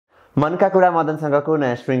मनका कुरा मदन सँगको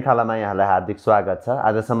नयाँ श्रृङ्खलामा यहाँलाई हार्दिक स्वागत छ।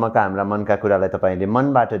 आजसम्मका हाम्रा मनका कुरालाई तपाईले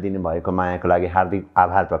मनबाट दिनुभएको मायाको लागि हार्दिक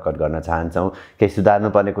आभार प्रकट गर्न चाहन्छौँ। केही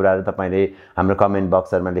सुधार्नुपर्ने कुराहरू तपाईले हाम्रो कमेन्ट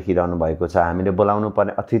बक्सहरुमा लेखिरहनु भएको छ। हामीले बोलाउनु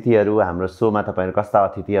पर्ने अतिथिहरू हाम्रो शोमा तपाईले कस्ता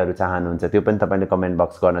अतिथिहरू चाहनुहुन्छ त्यो पनि तपाईले कमेन्ट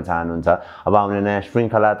बक्स गर्न चाहनुहुन्छ। अब आउने नयाँ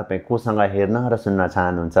श्रृङ्खला तपाई कोसँग हेर्न र सुन्न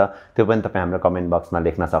चाहनुहुन्छ त्यो पनि तपाई हाम्रो कमेन्ट बक्समा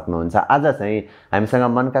लेख्न सक्नुहुन्छ। आज चाहिँ हामीसँग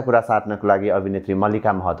मनका कुरा साट्नको लागि अभिनेत्री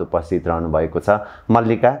मलिका महत उपस्थित रहनु भएको छ।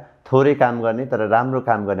 मल्लिका थोरै काम गर्ने तर राम्रो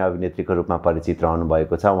काम गर्ने अभिनेत्रीको रूपमा परिचित रहनु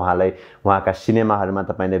भएको छ। उहाँलाई उहाँका सिनेमाहरूमा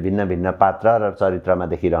तपाईले भिन्न भिन्न पात्र र चरित्रमा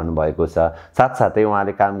देखिरहनु भएको छ। साथसाथै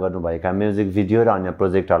उहाँले काम गर्नुभएका म्युजिक भिडियो र अन्य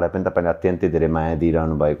प्रोजेक्टहरूलाई पनि तपाईले अत्यन्तै धेरै माया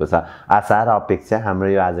दिइरहनु भएको छ। आशा र अपेक्षा हाम्रो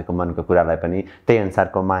यो आजको मनको कुरालाई पनि त्यही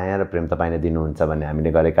अनुसारको माया र प्रेम तपाईले दिनुहुन्छ भन्ने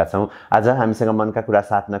हामीले गरेका छौँ। आज हामीसँग मनका कुरा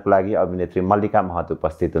साट्नको लागि अभिनेत्री मल्लिका महत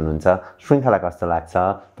उपस्थित हुनुहुन्छ। श्रृङ्खला कस्तो लाग्छ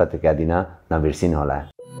प्रतिक्रिया दिन नबिर्सिनुहोला।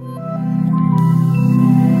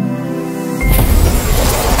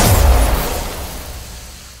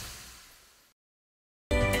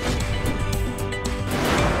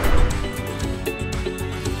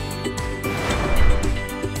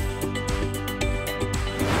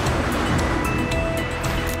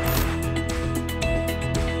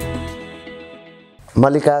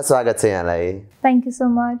 मल्लिका स्वागत छ यहाँलाई। Thank you so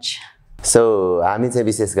much. So हामी चाहिँ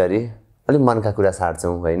विशेष गरी अलिक मनका कुरा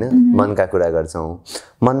साट्छौँ हैन, मनका कुरा गर्छौँ।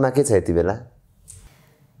 मनमा के छ यति बेला?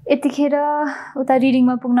 यतिखेर उता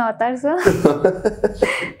रिडिङमा पुग्न हतार छ।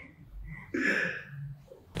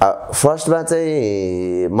 फर्स्टमा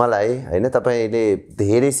चाहिँ मलाई हैन तपाईले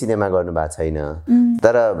धेरै सिनेमा गर्नु भएको छैन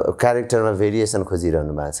तर क्यारेक्टरमा भेरिएसन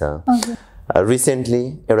खोजिरहनु भएको छ। रिसेन्टली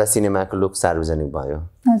एउटा सिनेमाको लुक सार्वजनिक भयो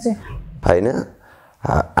हजुर हैन।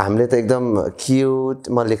 हामीले त एकदम क्यूट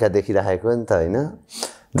मल्लिका देखिरहेको नि त हैन।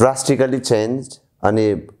 ड्रास्टिकली चेन्ज्ड अनि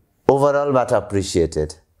ओभरअलबाट अप्रिसिएटेड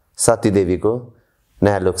सती देवीको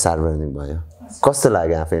नयाँ लुक सार्वजनिक भयो। कस्तो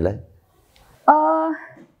लाग्यो आफैलाई?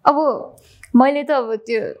 अब मैले त अब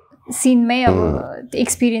त्यो सिनमै अब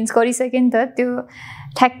एक्सपिरियन्स गरिसकेँ नि त त्यो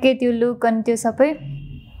ठ्याक्कै त्यो लुक अनि त्यो सबै।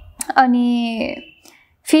 अनि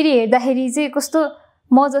फेरि हेर्दाखेरि चाहिँ कस्तो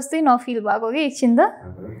म जस्तै नफिल भएको कि एकछिन त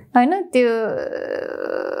हैन। त्यो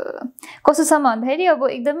कस्तोसम्म भन्दाखेरि अब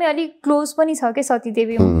एकदमै अलिक क्लोज पनि छ क्या सती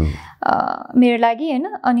देवी मेरो लागि हैन।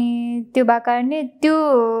 अनि त्यो भएको कारणले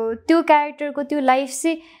त्यो क्यारेक्टरको त्यो लाइफ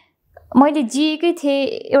चाहिँ मैले जिएकै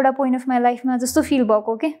थिएँ एउटा पोइन्ट अफ माई लाइफमा जस्तो फिल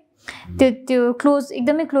भएको के। त्यो क्लोज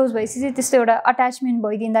एकदमै क्लोज भएपछि चाहिँ त्यस्तो एउटा अट्याचमेन्ट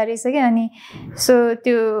भइदिँदो रहेछ क्या। अनि सो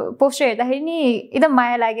त्यो पोस्टर हेर्दाखेरि नि एकदम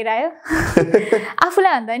माया लागेर आयो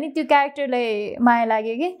आफूलाई भन्दा नि त्यो क्यारेक्टरलाई माया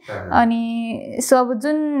लाग्यो कि। अनि सो अब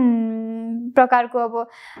जुन प्रकारको अब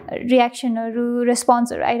रियाक्सनहरू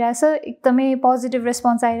रेस्पोन्सहरू आइरहेछ एकदमै पोजिटिभ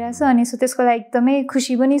रेस्पोन्स आइरहेछ। अनि सो त्यसको लागि एकदमै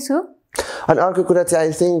खुसी पनि छु। अनि अर्को कुरा चाहिँ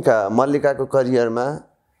आई थिङ्क मल्लिकाको करियरमा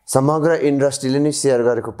समग्र इन्डस्ट्रीले नै सेयर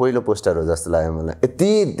गरेको पहिलो पोस्टर हो जस्तो लाग्यो मलाई।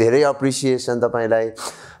 यति धेरै अप्रिसिएसन तपाईलाई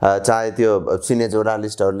चाहे त्यो सिने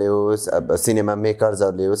जर्नलिस्टहरूले होस् सिनेमा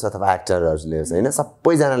मेकर्सहरूले होस् अथवा एक्टरहरूले होस् हैन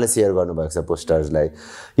सबैजनाले सेयर गर्नुभएको छ पोस्टर्सलाई।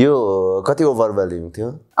 यो कति ओभरवेलमिङ थियो?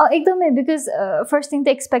 एकदमै बिकज फर्स्ट थिङ त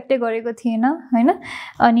एक्सपेक्टै गरेको थिएन हैन।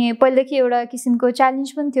 अनि पहिलेदेखि एउटा किसिमको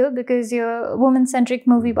च्यालेन्ज पनि थियो बिकज यो वुमेन सेन्ट्रिक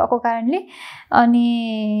मुभी भएको कारणले। अनि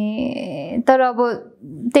तर अब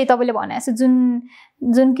त्यही तपाईँले भने जस्तो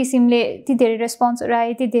जुन किसिमले यति धेरै रेस्पोन्सहरू आयो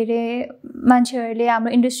यति धेरै मान्छेहरूले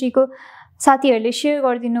हाम्रो इन्डस्ट्रीको साथीहरूले सेयर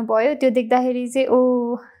गरिदिनु भयो त्यो देख्दाखेरि चाहिँ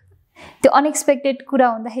त्यो अनएक्सपेक्टेड कुरा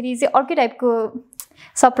हुँदाखेरि चाहिँ अर्कै टाइपको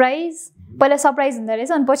सरप्राइज। पहिला सरप्राइज हुँदो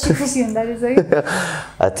रहेछ अनि पछि खुसी हुँदो रहेछ।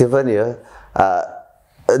 त्यो पनि हो।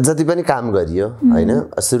 जति पनि काम गरियो हैन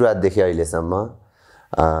सुरुवातदेखि अहिलेसम्म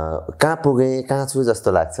कहाँ पुगेँ कहाँ छु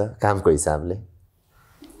जस्तो लाग्छ कामको हिसाबले?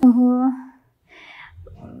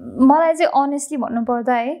 मलाई चाहिँ अनेस्टली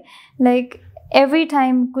भन्नुपर्दा है लाइक एभ्री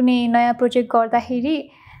टाइम कुनै नयाँ प्रोजेक्ट गर्दाखेरि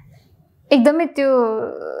एकदमै त्यो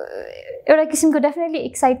एउटा किसिमको डेफिनेटली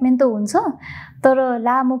एक्साइटमेन्ट त हुन्छ तर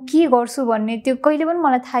ला म के गर्छु भन्ने त्यो कहिले पनि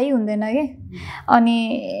मलाई थाहै हुँदैन कि। अनि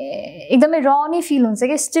एकदमै र नै फिल हुन्छ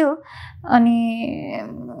क्या स्टिल। अनि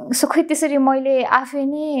सो खै त्यसरी मैले आफै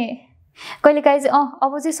नै कहिलेकाहीँ चाहिँ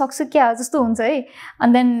अब चाहिँ सक्छु क्या जस्तो हुन्छ है।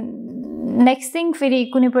 अनि देन नेक्स्ट थिङ फेरि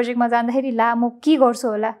कुनै प्रोजेक्टमा जाँदाखेरि ला म के गर्छु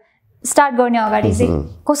होला स्टार्ट गर्ने अगाडि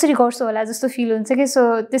चाहिँ कसरी गर्छु होला जस्तो फिल हुन्छ कि। सो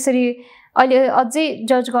त्यसरी अहिले अझै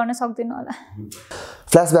जज गर्न सक्दिनँ होला।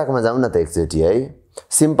 फ्ल्यासब्याकमा जाउँ न त एकचोटि है।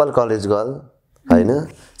 सिम्पल कलेज गर्ल हैन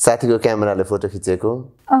साथीको क्यामेराले फोटो खिचेको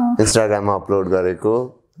इन्स्टाग्राममा अपलोड गरेको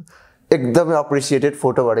एकदमै अप्रिसिएटेड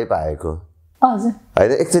फोटोबाटै पाएको हजुर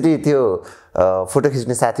हैन। एकचोटि त्यो फोटो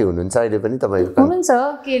खिच्ने साथी हुनुहुन्छ अहिले पनि तपाईको? हुनुहुन्छ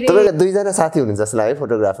के रे तपाईको दुईजना साथी हुनुहुन्छ जस्तो लाग्यो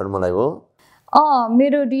फोटोग्राफर मलाई हो।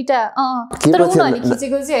 मेरो दुईटा तर उनीहरूले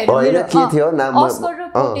खिचेको चाहिँ अस्कर र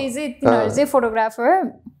पोटे चाहिँ तिनीहरू चाहिँ फोटोग्राफर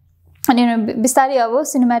अनि बिस्तारै अब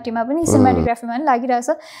सिनेमेटिकमा पनि सिनेमेटोग्राफीमा पनि लागिरहेछ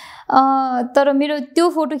तर मेरो त्यो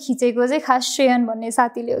फोटो खिचेको चाहिँ खास श्रेयन भन्ने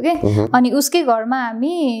साथीले हो कि अनि उसकै घरमा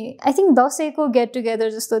हामी आई थिङ्क दसैँको गेट टुगेदर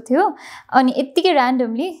जस्तो थियो अनि यत्तिकै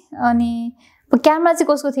ऱ्यान्डमली अनि क्यामेरा चाहिँ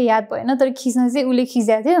कसको थियो याद भएन तर खिच्न चाहिँ उसले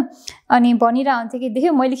खिचेको थियो अनि भनिरहन्थ्यो कि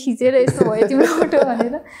देख्यो मैले खिचेर यस्तो भयो तिम्रो फोटो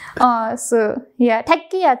भनेर सो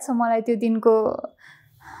ठ्याक्कै याद छ मलाई त्यो दिनको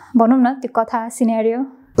भनौँ न त्यो कथा सिनेरियो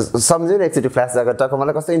सम्झ्यो नि एकचोटि फ्ल्यास जाँदा टक्क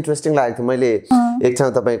मलाई कस्तो इन्ट्रेस्टिङ लागेको थियो मैले एक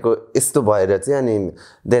ठाउँ तपाईँको यस्तो भएर चाहिँ अनि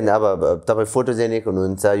देन अब तपाईँ फोटोजेनिक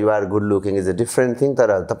हुनुहुन्छ you're good looking is a different thing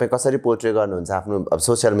तर तपाईँ कसरी पोर्ट्रे गर्नुहुन्छ आफ्नो अब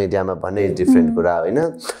सोसियल मिडियामा भन्ने डिफ्रेन्ट कुरा होइन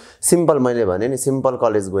सिम्पल मैले भने नि सिम्पल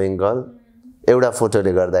कलेज गोइङ गर्ल एउटा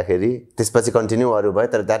फोटोले गर्दाखेरि त्यसपछि कन्टिन्यू अरू भयो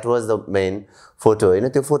तर that was the main photo होइन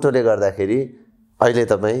त्यो फोटोले गर्दाखेरि अहिले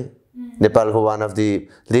तपाईँ नेपालको one of the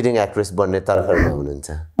leading actress बन्ने तर्खरमा हुनुहुन्छ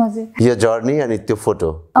यो जर्नी अनि त्यो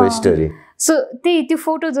फोटोको स्टोरी सो त्यो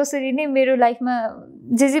फोटो जसरी नै मेरो लाइफमा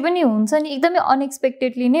जे पनि हुन्छ नि एकदमै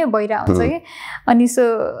अनएक्सपेक्टेडली नै भइरहेको हुन्छ कि अनि सो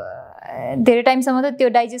धेरै टाइमसम्म त त्यो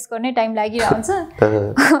डाइजेस्ट गर्ने टाइम लागिरहन्छ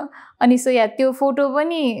अनि सो त्यो फोटो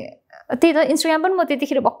पनि त्यही त इन्स्टाग्राम पनि म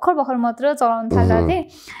त्यतिखेर भर्खर मात्र चलाउन थालेको थिएँ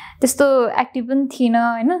त्यस्तो एक्टिभ पनि थिइनँ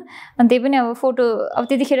होइन अनि त्यही पनि अब फोटो अब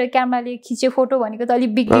त्यतिखेर क्यामेराले खिच्यो फोटो भनेको त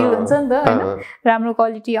अलिक बिग डिल हुन्छ नि त होइन राम्रो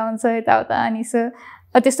क्वालिटी आउँछ यताउता अनि सो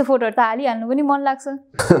त्यस्तो फोटोहरू त हालिहाल्नु पनि मन लाग्छ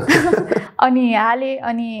अनि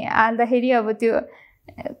हाल्दाखेरि अब त्यो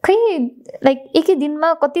खै लाइक एकै दिनमा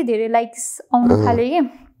कति धेरै लाइक्स आउनु थाल्यो कि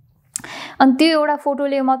अनि त्यो एउटा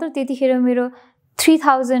फोटोले मात्र त्यतिखेर मेरो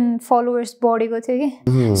 3000 फलोवर्स बढेको थियो कि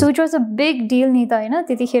so it was a big deal नि त होइन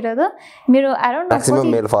त्यतिखेर त मेरो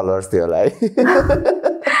मेल फलोवर्स थियो होला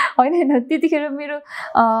होइन त्यतिखेर मेरो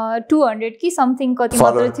 200 कि समथिङ कति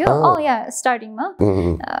मात्र थियो स्टार्टिङमा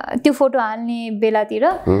त्यो फोटो हाल्ने बेलातिर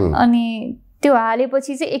अनि त्यो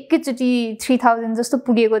हालेपछि चाहिँ एकैचोटि 3000 जस्तो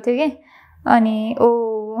पुगेको थियो कि अनि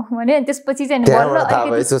भने त्यसपछि चाहिँ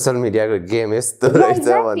सोसियल मिडियाको गेम यस्तो रहेछ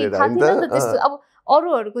भनेर त्यस्तो अब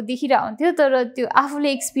अरूहरूको देखिरहेको हुन्थ्यो तर त्यो आफूले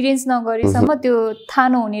एक्सपिरियन्स नगरेसम्म त्यो थाहा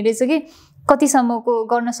नहुने रहेछ कि कतिसम्मको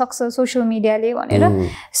गर्न सक्छ सोसियल मिडियाले भनेर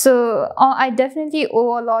so I definitely oh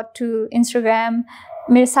a lot to Instagram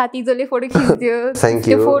मेरो साथी जसले फोटो खिच्थ्यो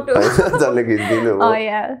त्यो फोटो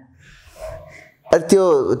त्यो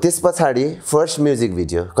त्यस पछाडि फर्स्ट म्युजिक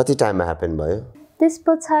भिडियो कति टाइममा ह्यापन भयो त्यस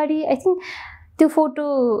पछाडि आई थिङ्क त्यो फोटो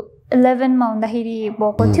 11 मा हुँदाखेरि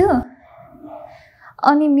भएको थियो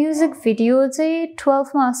अनि म्युजिक भिडियो चाहिँ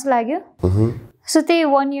 12 मा जस्तो लाग्यो सो त्यही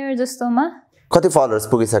 1 इयर जस्तोमा कति फलोवर्स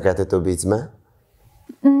पुगिसकेको थियो त्यो बिचमा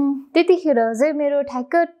त्यतिखेर चाहिँ मेरो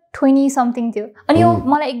ठ्याक्क 20 समथिङ थियो अनि यो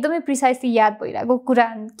मलाई एकदमै प्रिसाइसली याद भइरहेको कुरा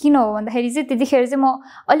किन हो भन्दाखेरि चाहिँ त्यतिखेर चाहिँ म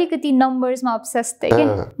अलिकति नम्बर्समा अब्सेस थिएँ कि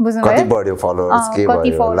बुझ्नुभयो कति बढ्यो फलोवर्स के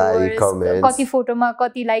भयो लाइक कमेन्ट्स कति फोटोमा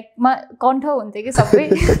कति लाइकमा कन्ठ हुन्थ्यो कि सबै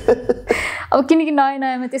अब किनकि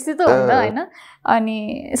नयाँमा त्यस्तै त हुन्छ होइन अनि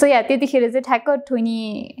सो त्यतिखेर चाहिँ ठ्याक्क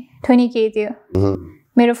 20K थियो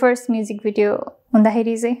मेरो फर्स्ट म्युजिक भिडियो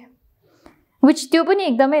हुँदाखेरि चाहिँ विच त्यो पनि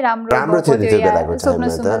एकदमै राम्रो थियो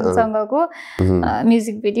स्वप्नसुमनसँगको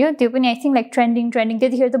म्युजिक भिडियो त्यो पनि आई थिङ्क लाइक ट्रेन्डिङ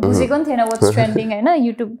त्यतिखेर त बुझेको पनि थिएन वाट्स ट्रेन्डिङ होइन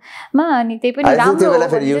युट्युबमा अनि त्यही पनि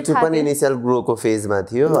राम्रो युट्युब पनि इनिसियल ग्रोको फेजमा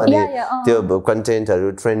थियो अनि त्यो कन्टेन्टहरू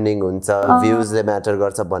ट्रेन्डिङ हुन्छ भ्युजले म्याटर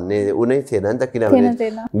गर्छ भन्ने उनै थिएन नि त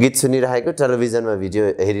किनभने गीत सुनिरहेको टेलिभिजनमा भिडियो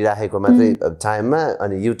हेरिरहेको मात्रै टाइममा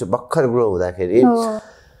अनि युट्युब भर्खर ग्रो हुँदाखेरि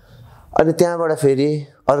अनि त्यहाँबाट फेरि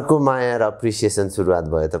अर्को माया र एप्रिसिएसन सुरुवात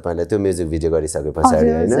भयो तपाईँलाई त्यो म्युजिक भिडियो गरिसके पछाडि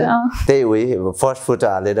होइन त्यही उही फर्स्ट फोटो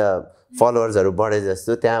हालेर फलोवर्सहरू बढे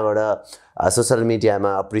जस्तो त्यहाँबाट सोसियल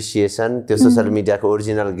मिडियामा एप्रिसिएसन त्यो सोसियल मिडियाको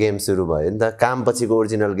ओरिजिनल गेम सुरु भयो नि त काम पछिको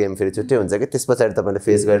ओरिजिनल गेम फेरि छुट्टै हुन्छ कि त्यस पछाडि तपाईँले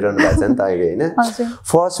फेस गरिरहनु भएको छ नि त अहिले होइन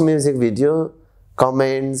first music video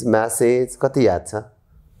comments message कति याद छ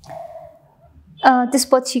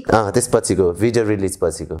त्यसपछिको भिडियो रिलिज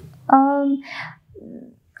पछिको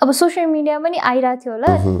अब सोसियल मिडिया पनि आइरहेको थियो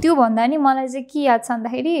होला त्यो भन्दा नि मलाई चाहिँ के याद छ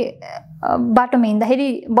भन्दाखेरि बाटोमा हिँड्दाखेरि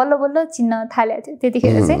बल्ल बल्ल चिन्न थालेको थियो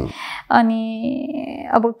त्यतिखेर चाहिँ अनि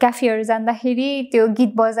अब क्याफेहरू जाँदाखेरि त्यो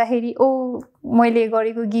गीत बजाउँदाखेरि मैले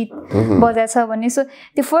गरेको गीत बजाएछ भन्ने सो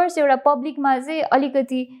त्यो फर्स्ट एउटा पब्लिकमा चाहिँ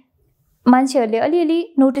अलिकति मान्छेहरूले अलिअलि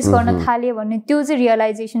नोटिस गर्न थाल्यो भन्ने त्यो चाहिँ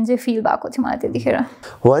रियलाइजेसन चाहिँ फिल भएको थियो मलाई त्यतिखेर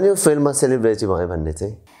वान यो फिल्ममा सेलिब्रिटी भयो भन्ने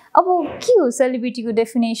चाहिँ अब के हो सेलिब्रिटीको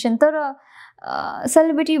डेफिनेसन तर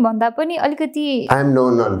सेलिब्रिटी भन्दा पनि अलिकति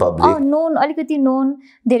नोन अलिकति नोन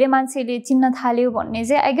धेरै मान्छेले चिन्न थाल्यो भन्ने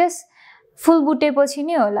चाहिँ आई गेस फुल बुटेपछि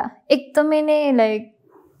नै होला एकदमै नै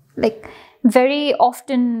लाइक भेरी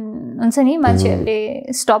अफ्टन हुन्छ नि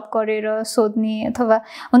मान्छेहरूले स्टप गरेर सोध्ने अथवा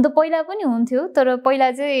हुन त पहिला पनि हुन्थ्यो तर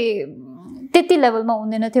पहिला चाहिँ त्यति लेभलमा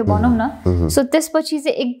हुँदैन थियो भनौँ न सो त्यसपछि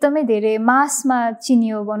चाहिँ एकदमै धेरै मासमा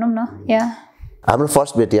चिनियो भनौँ न या हाम्रो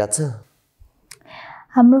फर्स्ट भेट याद छ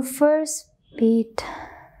हाम्रो फर्स्ट भेट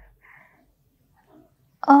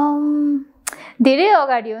धेरै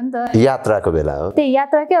अगाडि हो नि त यात्राको बेला हो त्यही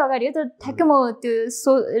यात्राकै अगाडि हो तर ठ्याक्कै म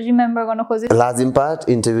त्यो रिमेम्बर गर्न खोजेँ लाजिमपाट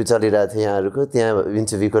इन्टरभ्यू चलिरहेको थियो यहाँहरूको त्यहाँ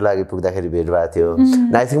इन्टरभ्यूको लागि पुग्दाखेरि भेट भएको थियो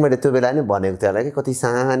आई थिङ्क मैले त्यो बेला नै भनेको थिएँ होला कि कति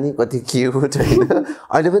सानी कति क्युट होइन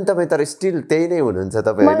अहिले पनि तपाईँ तर स्टिल त्यही नै हुनुहुन्छ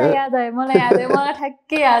तपाईँ होइन मलाई याद आयो मलाई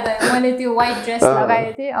ठ्याक्कै याद आयो मैले त्यो व्हाइट ड्रेस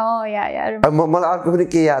लगाएको थिएँ यार मलाई अर्को पनि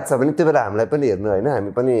के याद छ भने त्यो बेला हामीलाई पनि हेर्नु होइन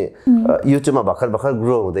हामी पनि युट्युबमा भर्खर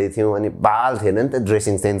ग्रो हुँदै थियौँ अनि बाल थिएन नि त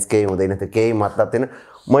ड्रेसिङ सेन्स केही हुँदैन थियो केही मतलब थिएन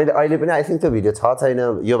मैले अहिले पनि आई थिङ्क त्यो भिडियो छैन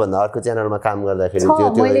योभन्दा अर्को च्यानलमा काम गर्दाखेरि त्यो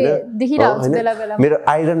होइन मेरो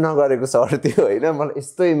आइरन नगरेको सर्ट थियो होइन मलाई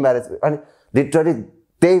यस्तो इम्बारेस अनि लिटरली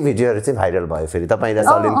त्यही भिडियोहरू चाहिँ भाइरल भयो फेरि तपाईँ र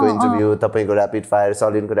सलिनको इन्टरभ्यू तपाईँको ऱ्यापिड फायर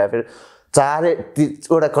सलिनको ऱ्यापिड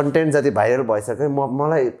चारैवटा कन्टेन्ट जति भाइरल भइसक्यो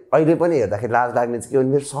मलाई अहिले पनि हेर्दाखेरि लाज लाग्ने चाहिँ के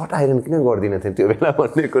मेरो सर्ट आइरन किन गर्दिनँ थियो त्यो बेला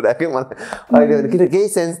भन्ने कुरा कि मलाई अहिले किन केही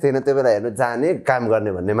सेन्स थिएन त्यो बेला हेर्नु जाने काम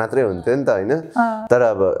गर्ने भन्ने मात्रै हुन्थ्यो नि त होइन तर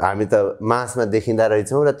अब हामी त मासमा देखिँदा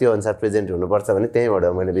रहेछौँ र त्यो अनुसार प्रेजेन्ट हुनुपर्छ भने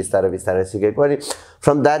त्यहीँबाट मैले बिस्तारै सिकेको अनि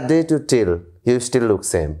from that day to till you still look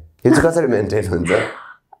same यो चाहिँ कसरी मेन्टेन हुन्छ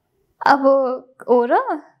अब हो र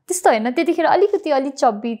त्यस्तो होइन त्यतिखेर अलिक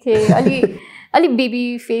चब्बी थिएँ अलिक बेबी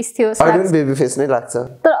फेस थियो बेबी फेस नै लाग्छ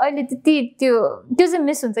तर अहिले त्यति त्यो चाहिँ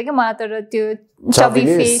मिस हुन्छ कि मलाई तर त्यो चब्बी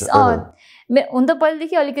फेस हुन त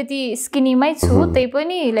पहिलेदेखि अलिकति स्किनीमै छु त्यही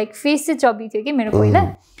पनि लाइक फेस चाहिँ चब्बी थियो कि मेरो पहिला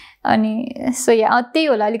अनि सो त्यही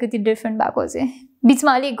होला अलिकति डिफ्रेन्ट भएको चाहिँ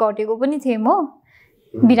बिचमा अलिक घटेको पनि थिएँ म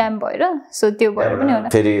बिराम भएर सो त्यो भएर पनि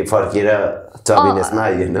होला फेरि फर्केर चब्बीनेसमा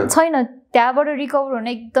आइएन छैन त्यहाँबाट रिकभर हुन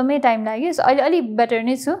एकदमै टाइम लाग्यो सो अहिले अलिक बेटर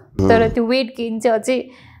नै छु तर त्यो वेट गेन चाहिँ अझै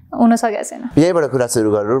हुन सकेको छैन यहीँबाट कुरा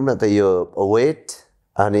सुरु गरौँ न त यो वेट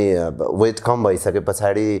अनि वेट कम भइसके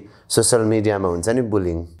पछाडि सोसियल मिडियामा हुन्छ नि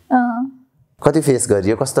बुलिङ कति फेस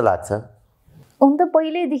गरियो कस्तो लाग्छ हुन त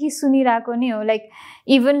पहिल्यैदेखि सुनिरहेको नै हो लाइक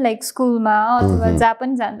इभन लाइक स्कुलमा अथवा जहाँ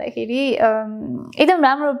पनि जाँदाखेरि एकदम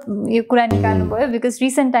राम्रो यो कुरा निकाल्नु भयो बिकज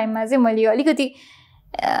रिसेन्ट टाइममा चाहिँ मैले अलिकति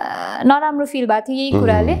नराम्रो फिल भएको थियो यही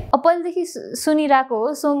कुराले पहिलेदेखि सुनिरहेको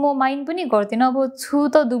हो सो म माइन्ड पनि गर्दिनँ अब छु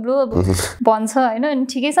त दुब्लो अब भन्छ होइन अनि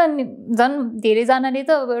ठिकै छ अनि झन् धेरैजनाले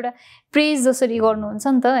त अब एउटा प्रेज जसरी गर्नुहुन्छ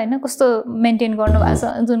नि त होइन कस्तो मेन्टेन गर्नुभएको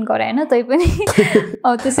छ जुन गराएन तै पनि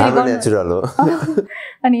अब त्यसरी गर्नु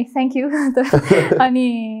अनि थ्याङ्क यू अनि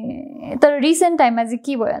तर रिसेन्ट टाइममा चाहिँ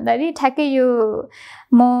के भयो भन्दाखेरि ठ्याक्कै यो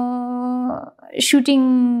म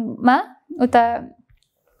सुटिङमा उता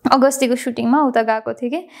अगस्तीको सुटिङमा उता गएको थिएँ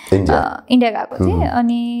कि इन्डिया गएको थिएँ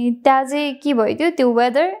अनि त्यहाँ चाहिँ के भयो त्यो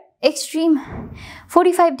वेदर एक्सट्रिम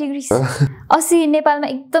 45 डिग्री 80 नेपालमा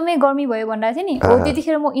एकदमै गर्मी भयो भनिरहेको थिएँ नि हो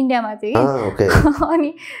त्यतिखेर म इन्डियामा थिएँ कि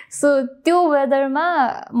अनि सो त्यो वेदरमा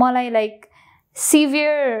मलाई लाइक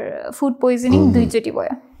सिभियर फुड पोइजनिङ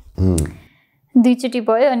दुईचोटि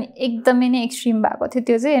भयो अनि एकदमै नै एक्सट्रिम भएको थियो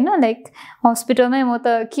त्यो चाहिँ होइन लाइक हस्पिटलमै म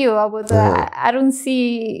त के हो अब त I don't see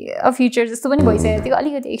a future जस्तो पनि भइसकेको थियो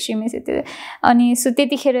अलिकति एक्सट्रिमै थियो त्यो अनि सो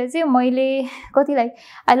त्यतिखेर चाहिँ मैले कति like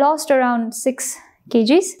I lost around 6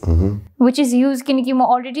 kgs which is huge किनकि म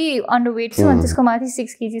अलरेडी अन्डर वेट छु अनि त्यसको माथि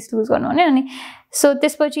 6 kgs लुज गर्नु भने अनि सो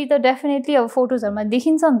त्यसपछि त डेफिनेटली अब फोटोजहरूमा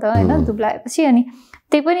देखिन्छ नि त होइन दुब्लाएपछि अनि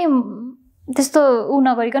त्यही पनि त्यस्तो ऊ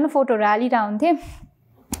नगरिकन फोटोहरू हालिरह हुन्थेँ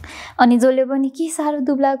अनि जसले पनि के साह्रो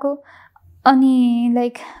दुब्लाको अनि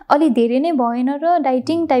लाइक अलि धेरै नै भएन र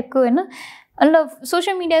डाइटिङ टाइपको होइन अन्त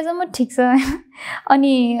सोसियल मिडियासम्म ठिक छ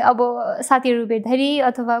अनि अब साथीहरू भेट्दाखेरि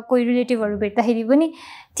अथवा कोही रिलेटिभहरू भेट्दाखेरि पनि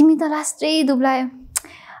तिमी त लास्टै दुब्लायो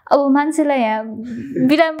अब मान्छेलाई यहाँ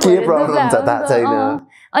बिराम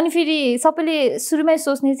अनि फेरि सबैले सुरुमै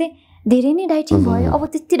सोच्ने चाहिँ धेरै नै डाइटिङ भयो अब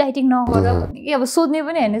त्यति डाइटिङ नगर भन्ने कि अब सोध्ने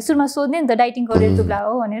पनि होइन सुरुमा सोध्ने नि त डाइटिङ गरेर दुब्ला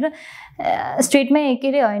हो भनेर स्ट्रेटमै के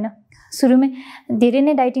अरे होइन सुरुमै धेरै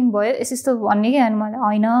नै डाइटिङ भयो यस्तो भन्ने कि अनि मलाई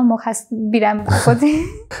होइन म खास बिराम भएको थिएँ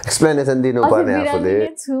एक्सप्लेनेसन दिनुपर्ने आफूले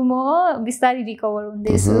छु म बिस्तारै रिकभर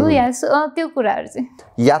हुँदैछु या त्यो कुराहरू चाहिँ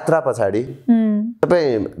यात्रा पछाडि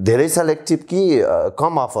तपाईँ धेरै सेलेक्टिभ कि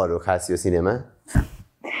कम अफरहरू खास यो सिनेमा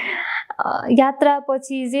यात्रा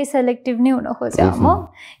पछि चाहिँ सेलेक्टिभ नै हुन खोजेँ म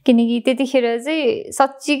किनकि त्यतिखेर चाहिँ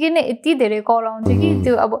साँच्चीकै नै यति धेरै कल आउँथ्यो कि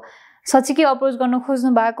त्यो अब साँच्चीकै अप्रोच गर्न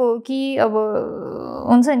खोज्नु भएको हो कि अब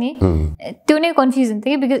हुन्छ नि त्यो नै कन्फ्युजन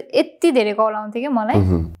थियो कि बिकज यति धेरै कल आउँथ्यो कि मलाई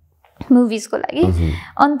मुभिजको लागि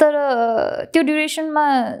अनि तर त्यो ड्युरेसनमा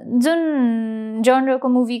जुन जनरको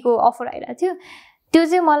मुभीको अफर आइरहेको थियो त्यो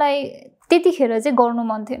चाहिँ मलाई त्यतिखेर चाहिँ गर्नु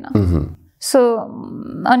मन थिएन सो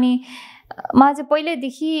अनि मलाई चाहिँ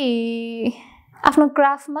पहिल्यैदेखि आफ्नो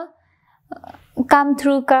क्राफ्टमा काम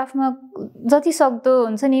थ्रु क्राफ्टमा जति सक्दो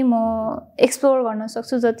हुन्छ नि म एक्सप्लोर गर्न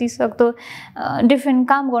सक्छु जति सक्दो डिफ्रेन्ट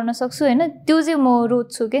काम गर्न सक्छु हैन त्यो चाहिँ म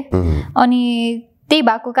रोज्छु के अनि त्यही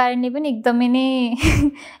भएको कारणले पनि एकदमै नै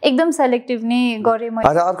एकदम सेलेक्टिभ नै गरेँ मैले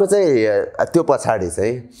अनि अर्को चाहिँ त्यो पछाडी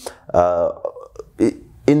चाहिँ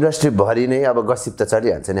इन्डस्ट्री भरि नै अब गसिप त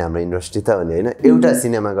चलिहाल्छ नि हाम्रो इन्डस्ट्री त हो नि हैन एउटा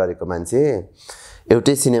सिनेमा गरेको मान्छे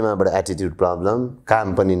एउटै सिनेमाबाट एटिट्युड प्रब्लम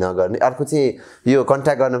काम पनि नगर्ने अर्को चाहिँ यो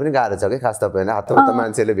कन्ट्याक्ट गर्न पनि गाह्रो छ के खास तपाईहरुले हातमा त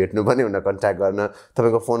मान्छेले भेट्नु पनि हुन कन्ट्याक्ट गर्न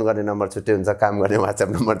तपाईको फोन गर्ने नम्बर छुट्टै हुन्छ काम गर्ने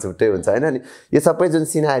WhatsApp नम्बर छुट्टै हुन्छ हैन नि यो सबै जुन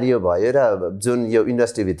सिनारियो भयो र जुन यो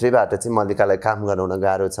इन्डस्ट्री भित्रैबाट चाहिँ मल्लिकालाई काम गराउन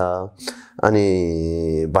गाह्रो छ अनि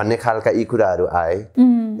भन्ने खालका यी कुराहरू आए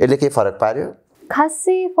यसले के फरक पार्यो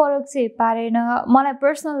खासै फरक चाहिँ पारेन मलाई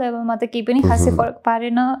पर्सनल लेभलमा त केही पनि खासै फरक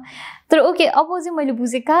पारेन तर ओके अब चाहिँ मैले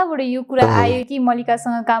बुझेँ कहाँबाट यो कुरा आयो कि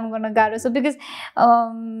मल्लिकासँग काम गर्न गाह्रो छ बिकज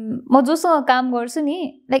म जोसँग काम गर्छु नि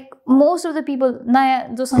like most of the people नयाँ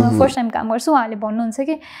जोसँग फर्स्ट टाइम काम गर्छु उहाँहरूले भन्नुहुन्छ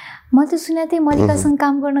कि मैले त सुनेको थिएँ मल्लिकासँग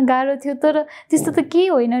काम गर्न गाह्रो थियो तर त्यस्तो त केही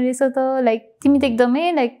होइन रहेछ त लाइक तिमी त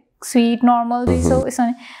एकदमै लाइक स्विट नर्मल रहेछौ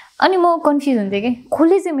यसो अनि म कन्फ्युज हुन्थेँ कि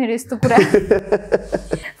कसले चाहिँ मेरो यस्तो कुरा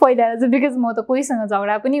फैलाएर चाहिँ बिकज म त कोहीसँग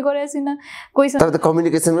झगडा पनि गरेको छुइनँ कोहीसँग तपाईँ त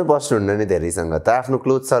कम्युनिकेसनमै बस्नुहुन्न नि धेरैसँग त आफ्नो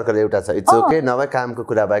क्लोज सर्कल एउटा छ इट्स ओके नभए कामको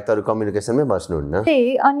कुरा बाहेक तर कम्युनिकेसनमै बस्नुहुन्न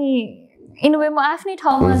त्यही अनि इन वे म आफ्नै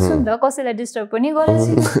ठाउँमा छु नि त कसैलाई डिस्टर्ब पनि गरेको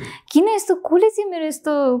छुइनँ किन यस्तो कसले चाहिँ मेरो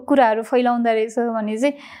यस्तो कुराहरू फैलाउँदा रहेछ भने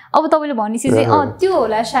चाहिँ अब तपाईँले भनेपछि चाहिँ त्यो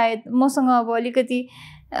होला सायद मसँग अब अलिकति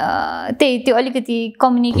त्यही त्यो अलिकति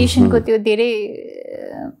कम्युनिकेसनको त्यो धेरै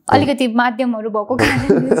अलिकति माध्यमहरू भएको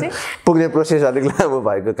कारणले चाहिँ पुग्ने प्रोसेस अलिक लामो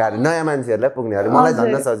भएको कारण नयाँ मान्छेहरूलाई पुग्नेहरू मलाई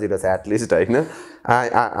झन् सजिलो छ एटलिस्ट होइन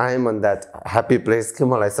I am on that happy place कि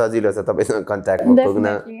मलाई सजिलो छ तपाईँसँग कन्ट्याक्टमा पुग्न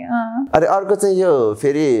अरे अर्को चाहिँ यो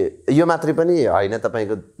फेरि यो मात्रै पनि होइन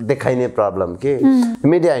तपाईँको देखाइने प्रब्लम के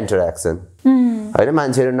मिडिया इन्टरेक्सन होइन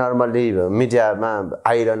मान्छेहरू नर्मल्ली मिडियामा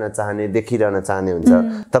आइरहन चाहने देखिरहन चाहने हुन्छ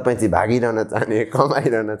तपाईँ चाहिँ भागिरहन चाहने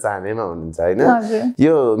कमाइरहन चाहनेमा हुनुहुन्छ होइन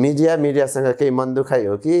यो मिडियासँग केही मन दुखाइ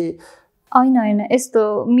हो कि होइन होइन यस्तो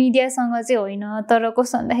मिडियासँग चाहिँ होइन तर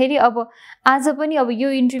कस्तो भन्दाखेरि अब आज पनि अब यो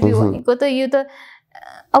इन्टरभ्यू भनेको त यो त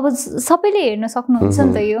अब सबैले हेर्न सक्नुहुन्छ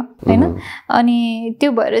नि त यो होइन अनि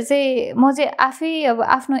त्यो भएर चाहिँ म चाहिँ आफै अब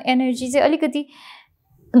आफ्नो एनर्जी चाहिँ अलिकति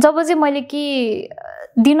जब चाहिँ मैले के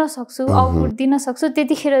दिन सक्छु आउटपुट दिन सक्छु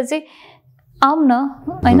त्यतिखेर चाहिँ आउँ न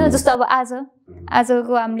होइन जस्तो अब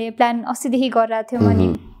आजको हामीले प्लान अस्तिदेखि गरिरहेको थियौँ अनि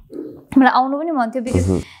मलाई आउनु पनि मन थियो बिकज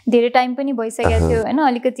धेरै टाइम पनि भइसकेको थियो होइन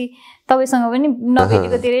अलिकति तपाईँसँग पनि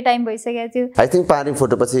नभेटेको धेरै टाइम भइसकेको थियो आई थिङ्क पानी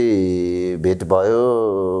फोटो पछि भेट भयो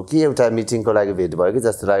कि एउटा मिटिङको लागि भेट भयो कि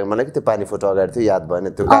जस्तो लाग्यो मलाई कि त्यो पानी फोटो अगाडि थियो याद भएन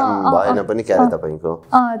त्यो काम भएन पनि क्यारे तपाईँको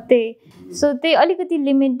त्यही सो त्यही अलिकति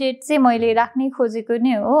लिमिटेड चाहिँ मैले राख्नै खोजेको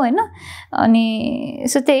नै हो होइन अनि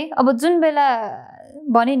सो त्यही अब जुन बेला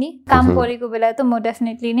भने नि काम परेको बेला त म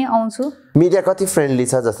डेफिनेटली नै आउँछु मिडिया कति फ्रेन्डली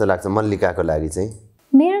छ जस्तो लाग्छ मल्लिकाको लागि चाहिँ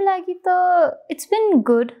मेरो लागि त इट्स बिन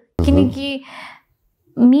गुड किनकि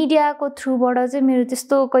मिडियाको थ्रुबाट चाहिँ मेरो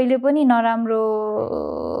त्यस्तो कहिले पनि नराम्रो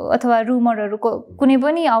अथवा रुमरहरूको कुनै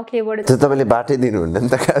पनि आउटलेटबाट तपाईँले बाटै दिनुहुन्न नि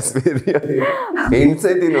त खास फेरि हिन्ट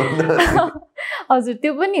चाहिँ दिनुहुन्न हजुर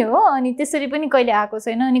त्यो पनि हो अनि त्यसरी पनि कहिले आएको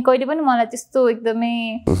छैन अनि कहिले पनि मलाई त्यस्तो एकदमै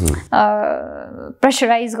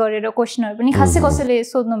प्रेसराइज गरेर क्वेसनहरू पनि खासै कसैले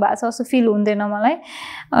सोध्नु भएको छ जस्तो फिल हुँदैन मलाई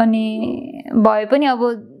अनि भए पनि अब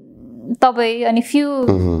तपाईँ अनि फ्यु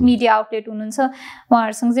मिडिया आउटलेट हुनुहुन्छ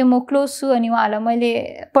उहाँहरूसँग चाहिँ म क्लोज छु अनि उहाँहरूलाई मैले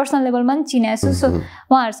पर्सनल लेभलमा पनि चिनाएको छु सो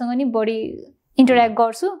उहाँहरूसँग नि बढी इन्टरेक्ट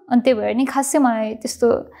गर्छु अनि त्यही भएर नि खासै मलाई त्यस्तो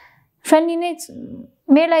फ्रेन्डली नै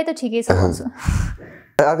मेरो लागि त ठिकै छ भन्छु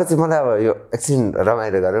अर्को चाहिँ मलाई अब यो एकछिन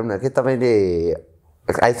रमाइलो गरौँ न कि तपाईँले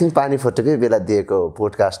आई थिङ्क पानी फोटोकै बेला दिएको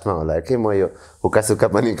पोडकास्टमा होला कि म यो हुक्का सुक्का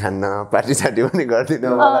पनि खान्न पार्टी साटी पनि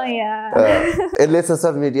गर्दिनँ यसले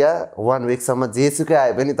सोसल मिडिया 1 विकसम्म जेसुकै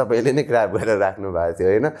आए पनि तपाईँले नै ग्राब गरेर राख्नु भएको थियो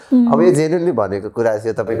होइन अब यो जेन्युनली भनेको कुरा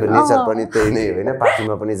थियो तपाईँको नेचर पनि त्यही नै होइन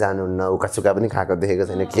पार्टीमा पनि जानुहुन्न हुक्का सुक्का पनि खाएको देखेको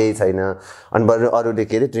छैन केही छैन अनि बरु अरूले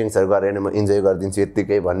के अरे ड्रिङ्क्सहरू गरेर म इन्जोय गरिदिन्छु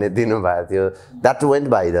यत्तिकै भन्ने दिनुभएको थियो द्याट वेन्ट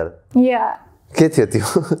भाइरल के थियो त्यो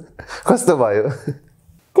कस्तो भयो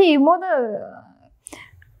त्यही म त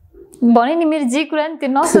भने नि मेरो जे कुरा नि त्यो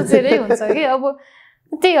नसोचेरै हुन्छ कि अब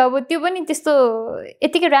त्यही अब त्यो पनि त्यस्तो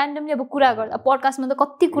यतिकै ऱ्यान्डमली अब कुरा गर्दा पडकास्टमा त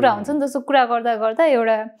कति कुरा हुन्छ नि जस्तो कुरा गर्दा गर्दा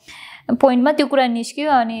एउटा पोइन्टमा त्यो कुरा निस्क्यो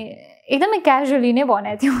अनि एकदमै क्याजुअली नै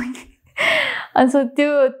भनेको थियो मैले अनि सो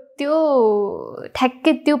त्यो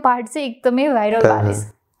ठ्याक्कै त्यो पार्ट चाहिँ एकदमै भाइरल भएको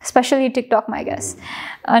स्पेसली टिकटकमा आई गेस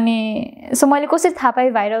अनि सो मैले कसरी थाहा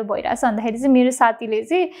पाएँ भाइरल भइरहेछ भन्दाखेरि चाहिँ मेरो साथीले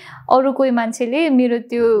चाहिँ अरू कोही मान्छेले मेरो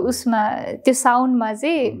त्यो उसमा त्यो साउन्डमा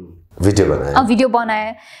चाहिँ भिडियो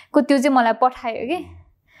बनाएको त्यो चाहिँ मलाई पठायो कि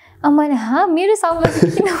अनि मैले मेरो साउन्डमा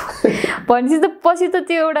चाहिँ किन भनेपछि त पछि त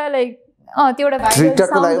त्यो एउटा लाइक त्यो एउटा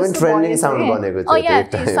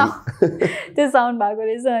त्यो साउन्ड भएको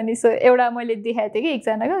रहेछ अनि सो एउटा मैले देखाएको थिएँ कि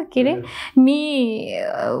एकजनाको के अरे me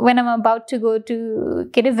when I'm about to go to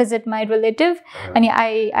के अरे भिजिट माई रिलेटिभ अनि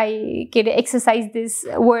आई के अरे एक्सर्साइज दिस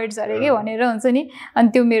वर्ड्स अरे के भनेर हुन्छ नि अनि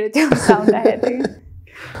त्यो मेरो त्यो साउन्ड राखेको थियो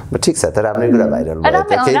ठिक छ त राम्रै कुरा भाइरल भयो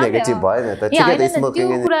त केही नेगेटिभ भएन त ठिकै त स्मोकिङ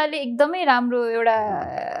त्यो कुराले एकदमै राम्रो एउटा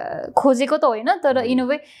खोजेको त होइन तर इन अ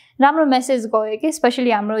वे राम्रो मेसेज गयो कि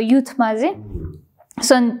स्पेसली हाम्रो युथमा चाहिँ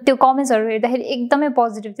सो त्यो कमेन्ट्सहरू हेर्दाखेरि एकदमै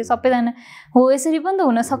पोजिटिभ थियो सबैजना हो यसरी पनि त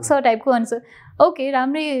हुनसक्छ टाइपको अनि ओके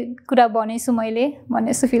राम्रै कुरा भनेछु मैले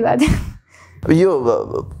भन्ने जस्तो फिल भएको थियो यो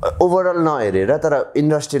ओभरअल नहेरेर तर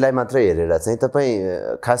इन्डस्ट्रीलाई मात्रै हेरेर चाहिँ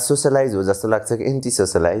तपाईँ खास सोसलाइज हो जस्तो लाग्छ कि anti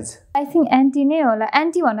socialise I think anti नै होला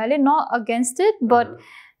एन्टी भन्नाले न अगेन्स्ट इट बट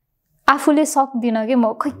आफूले सक्दिनँ कि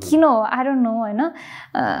म खै किन हो आई डोन्ट नो होइन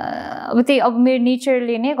अब त्यही अब मेरो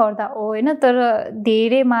नेचरले नै गर्दा हो होइन तर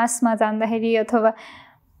धेरै मासमा जाँदाखेरि अथवा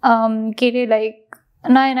के अरे लाइक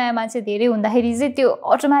नयाँ नयाँ मान्छे धेरै हुँदाखेरि चाहिँ त्यो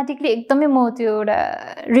अटोमेटिकली एकदमै म त्यो एउटा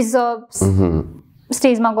रिजर्भ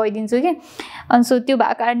स्टेजमा गइदिन्छु कि अनि सो त्यो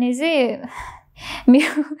भएको कारणले चाहिँ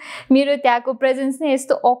मेरो त्यहाँको प्रेजेन्स नै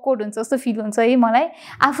यस्तो अकवर्ड हुन्छ जस्तो फिल हुन्छ है मलाई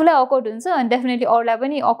आफूलाई अकवर्ड हुन्छ अनि डेफिनेटली अरूलाई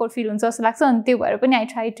पनि अकवर्ड फिल हुन्छ जस्तो लाग्छ अनि त्यो भएर पनि आई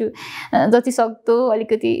ट्राई टु जति सक्दो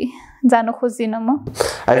अलिकति जान खोज्दिनँ म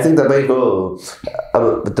आई थिङ्क तपाईँको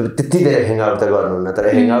अब त्यति धेरै ह्याङआउट त गर्नुहुन्न तर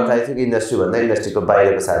ह्याङआउट आई थिङ्क इन्डस्ट्री भन्दा इन्डस्ट्रीको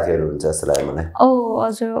बाहिरको साथीहरू हुन्छ जस्तो लाग्यो मलाई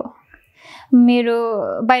हजुर मेरो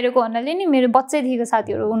बाहिरको भन्नाले नि मेरो बच्चैदेखिको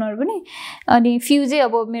साथीहरू उनीहरू पनि अनि फ्यु चाहिँ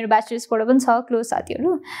अब मेरो ब्याचलर्सबाट पनि छ क्लोज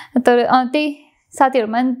साथीहरू तर त्यही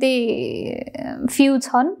साथीहरूमा नि त्यही फ्यु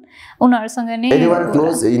छन् उनीहरूसँग नै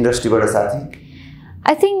क्लोज इन्डस्ट्रीबाट साथी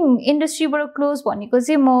आई थिङ्क इन्डस्ट्रीबाट क्लोज भनेको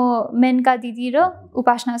चाहिँ म मेनका दिदी र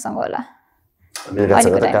उपासनासँग होला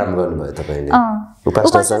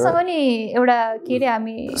उपासनासँग नि एउटा के अरे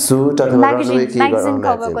हामी म्यागजिन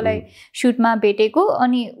कभरको लागि सुटमा भेटेको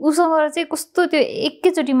अनि उसँग चाहिँ कस्तो त्यो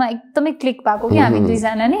एकैचोटिमा एकदमै क्लिक भएको कि हामी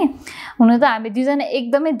दुईजना नि हुन त हामी दुईजना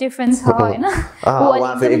एकदमै डिफ्रेन्ट छ होइन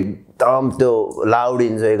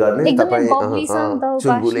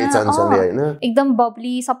एकदम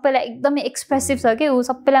बब्ली सबैलाई एकदमै एक्सप्रेसिभ छ कि ऊ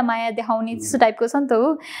सबैलाई माया देखाउने त्यस्तो टाइपको छ नि त हो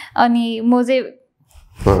अनि म चाहिँ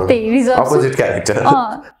त्यही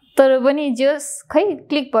रिजर्भ तर पनि जस खै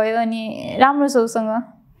क्लिक भयो अनि राम्रो छ उसँग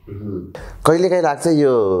कहिलेकाहीँ लाग्छ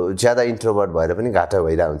यो ज्यादा इन्ट्रोभर्ट भएर पनि घाटा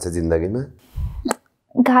भइरहेको हुन्छ जिन्दगीमा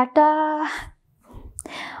घाटा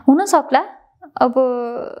हुन सक्ला अब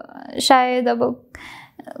सायद अब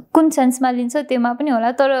कुन सेन्समा लिन्छ त्योमा पनि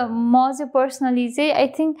होला तर म चाहिँ पर्सनली चाहिँ आई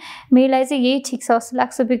थिङ्क मेरोलाई चाहिँ यही ठिक छ जस्तो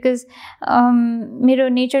लाग्छ बिकज मेरो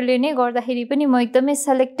नेचरले नै गर्दाखेरि पनि म एकदमै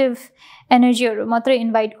सेलेक्टिभ एनर्जीहरू मात्रै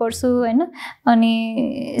इन्भाइट गर्छु होइन अनि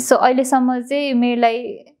सो अहिलेसम्म चाहिँ मेरोलाई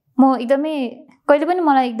म एकदमै कहिले पनि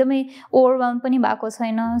मलाई एकदमै ओभरवेल्म पनि भएको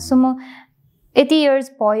छैन सो म यति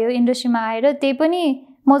इयर्स भयो इन्डस्ट्रीमा आएर त्यही पनि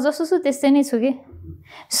म जस्तो छु त्यस्तै नै छु कि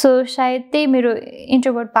सो सायद त्यही मेरो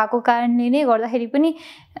इन्ट्रोभर्ट भएको कारणले नै गर्दाखेरि पनि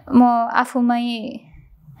म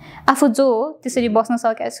आफू जो हो त्यसरी बस्न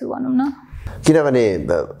सकेको छु भनौँ न किनभने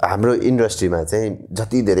हाम्रो इन्डस्ट्रीमा चाहिँ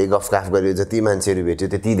जति धेरै गफगाफ गर्यो जति मान्छेहरू भेट्यो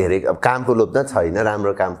त्यति धेरै अब कामको लोभ त छैन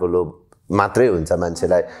राम्रो कामको लोभ मात्रै हुन्छ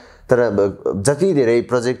मान्छेलाई तर जति धेरै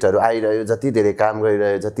प्रोजेक्टहरू आइरह्यो जति धेरै काम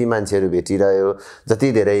गरिरह्यो जति मान्छेहरू भेटिरह्यो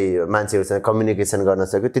जति धेरै मान्छेहरूसँग कम्युनिकेसन गर्न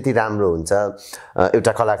सक्यो त्यति राम्रो हुन्छ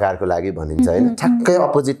एउटा कलाकारको लागि भनिन्छ होइन ठ्याक्कै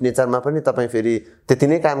अपोजिट नेचरमा पनि तपाईँ फेरि त्यति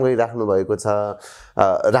नै काम गरिराख्नु भएको छ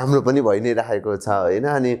राम्रो पनि भइ नै राखेको छ होइन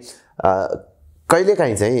अनि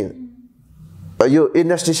कहिलेकाहीँ चाहिँ यो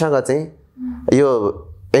इन्डस्ट्रीसँग चाहिँ यो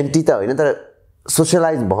एन्टी त होइन तर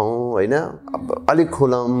सोसियलाइज भौँ होइन अलिक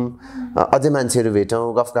खोलौँ अझै मान्छेहरू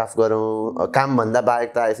भेटौँ गफगाफ गरौँ कामभन्दा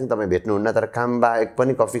बाहेक त आइसिङ तपाईँ भेट्नुहुन्न तर काम बाहेक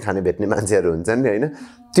पनि कफी खाने भेट्ने मान्छेहरू हुन्छन् नि होइन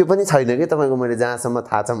त्यो पनि छैन कि तपाईँको मैले जहाँसम्म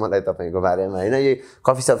थाहा छ मलाई तपाईँको बारेमा होइन यो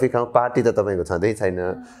कफी सफी खाऊँ पार्टी त तपाईँको छँदै छैन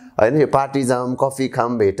होइन यो पार्टी जाऊँ कफी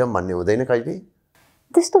खाऊँ भेटौँ भन्ने हुँदैन कहिले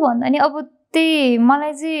त्यस्तो भन्दा नि अब त्यही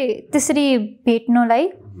मलाई चाहिँ त्यसरी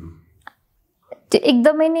भेट्नलाई त्यो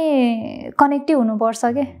एकदमै नै कनेक्टिभ हुनुपर्छ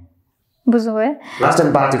क्या बुझ्नुभयो लास्ट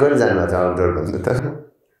टाइम पार्टी कहिले जानुभएको छ आउटडोर भन्नु त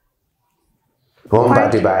होम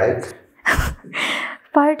पार्टी बाहेक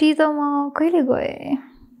पार्टी त म कहिले गएँ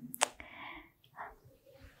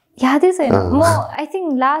यादै छैन म आई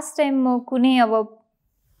थिङ्क लास्ट टाइम म कुनै अब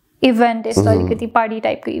इभेन्ट यस्तो अलिकति पार्टी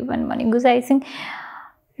टाइपको इभेन्ट भनेको चाहिँ आई थिङ्क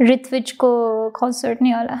ऋत्विजको कन्सर्ट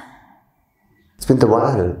नै होला. It's been a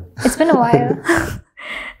while. It's been a while.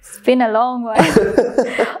 It's been a long while.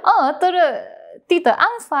 तर त्यही त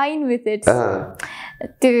I'm fine with it.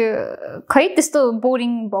 त्यो खै त्यस्तो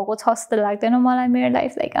बोरिङ भएको छ जस्तो लाग्दैन मलाई मेरो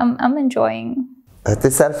लाइफ. Like I'm enjoying. त्यो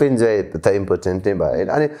सेल्फ इन्जोय त इम्पोर्टेन्ट नै भयो.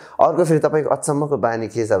 अनि अर्को फेरि तपाईँको अचम्मको बानी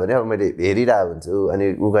के छ भने अब मैले हेरिरहेको हुन्छु अनि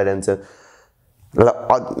उ गरिरहन्छ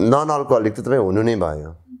नन अल्कोहलिक त तपाईँ हुनु नै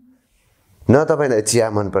भयो. न तपाईँलाई चिया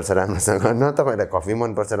मनपर्छ राम्रोसँग, न तपाईँलाई कफी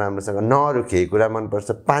मनपर्छ राम्रोसँग, न अरू केही कुरा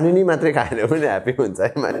मनपर्छ. पानी नै मात्रै खाएर पनि ह्याप्पी हुन्छ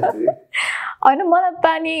है मान्छे. होइन मलाई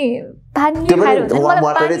पानी खाएर हुन्छ. मलाई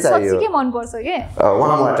पानी साँच्चै मनपर्छ के.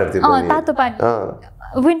 तातो पानी.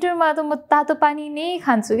 विन्टरमा त म तातो पानी नै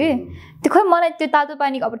खान्छु कि. त्यो खै मलाई त्यो तातो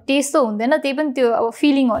पानी अब टेस्ट त हुँदैन, त्यही पनि त्यो अब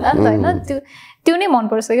फिलिङ होला नि त होइन. त्यो नै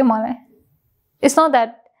मनपर्छ क्या मलाई. इट्स नट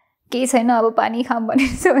द्याट केही छैन अब पानी खाऊँ भने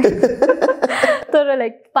तर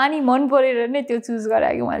लाइक पानी मन परेर नै त्यो चुज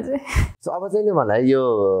गरायो कि मैले चाहिँ. सो अब चाहिँ नि मलाई यो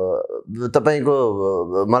तपाईँको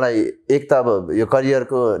मलाई एक त अब यो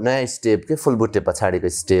करियरको नयाँ स्टेप के फुलबुट्टे पछाडिको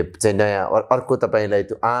स्टेप चाहिँ नयाँ अर्को तपाईँलाई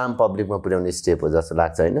त्यो आम पब्लिकमा पुर्याउने स्टेप हो जस्तो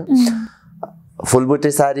लाग्छ होइन.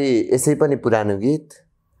 फुलबुट्टे साडी यसै पनि पुरानो गीत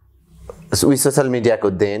सोसियल मिडियाको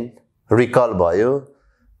देन रिकल भयो,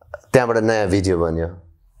 त्यहाँबाट नयाँ भिडियो बन्यो,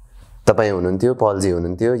 तपाईँ हुनुहुन्थ्यो, पलजी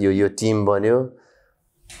हुनुहुन्थ्यो, यो टिम बन्यो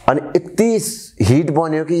अनि यति हिट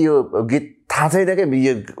बन्यो कि यो गीत थाहा छैन क्या.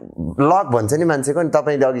 यो लक भन्छ नि मान्छेको. अनि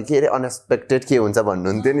तपाईँले अघि के अरे अनएक्सपेक्टेड के हुन्छ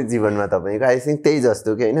भन्नुहुन्थ्यो नि जीवनमा तपाईँको. आई थिङ्क त्यही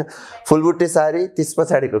जस्तो कि होइन. फुलबुट्टे साडी त्यस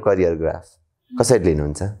पछाडिको करियर ग्राफ कसरी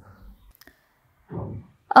लिनुहुन्छ?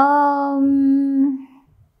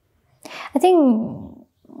 आई थिङ्क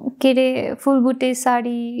के अरे फुलबुट्टे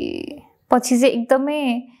साडी पछि चाहिँ एकदमै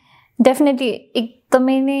डेफिनेटली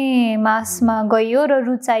एकदमै नै मासमा गयो र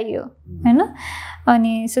रुचाइयो होइन.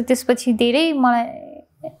 अनि सो त्यसपछि धेरै मलाई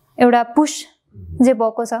एउटा पुस चाहिँ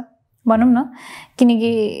भएको छ भनौँ न.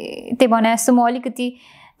 किनकि त्यही भने जस्तो म अलिकति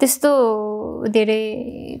त्यस्तो धेरै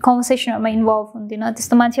कन्भर्सेसनहरूमा इन्भल्भ हुन्दिनँ.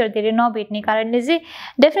 त्यस्तो मान्छेहरू धेरै नभेट्ने कारणले चाहिँ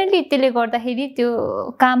डेफिनेटली त्यसले गर्दाखेरि त्यो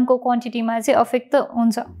कामको क्वान्टिटीमा चाहिँ अफेक्ट त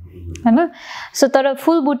हुन्छ होइन. सो तर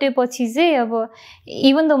फुलबुट्टे पछि चाहिँ अब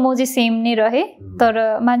इभन द म चाहिँ सेम नै रहेँ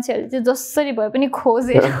तर मान्छेहरूले चाहिँ जसरी भए पनि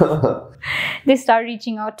खोजेर they start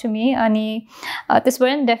reaching out to me. अनि त्यसबाट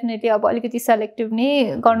नि डेफिनेटली अब अलिकति सेलेक्टिभ नै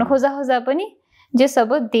गर्न खोजा पनि जस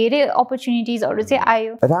अब धेरै अपर्च्युनिटिजहरू चाहिँ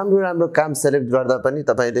आयो. राम्रो राम्रो काम सेलेक्ट गर्दा पनि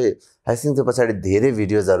तपाईँले आई थिङ्क त्यो पछाडि धेरै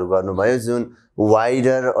भिडियोजहरू गर्नुभयो जुन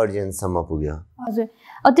वाइडर अडियन्ससम्म पुग्यो. हजुर.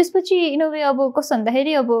 त्यसपछि इन अ वे अब कस्तो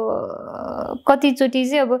भन्दाखेरि अब कतिचोटि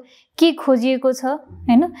चाहिँ अब के खोजिएको छ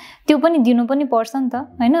होइन त्यो पनि दिनु पनि पर्छ नि त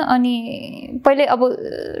होइन. अनि पहिले अब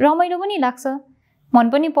रमाइलो पनि लाग्छ, मन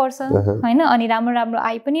पनि पर्छ होइन. अनि राम्रो राम्रो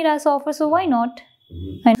आइ पनि रहेछ अफर. So why not.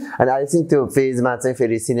 अनि आई थिङ्क त्यो फेजमा चाहिँ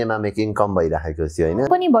फेरि सिनेमा मेकिङ कम भइरहेको थियो होइन.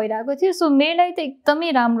 पनि भइरहेको थियो. सो मेरो लागि त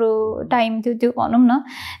एकदमै राम्रो टाइम थियो त्यो भनौँ न.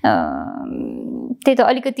 त्यही त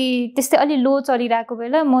अलिकति त्यस्तै अलि लो चलिरहेको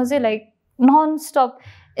बेला म चाहिँ लाइक नन स्टप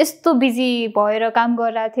यस्तो बिजी भएर काम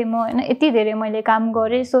गरिरहेको थिएँ म होइन. यति धेरै मैले काम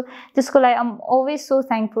गरेँ. सो त्यसको लागि आम अलवेज सो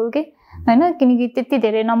थ्याङ्कफुल के होइन. किनकि त्यति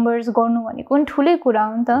धेरै नम्बर्स गर्नु भनेको पनि ठुलै कुरा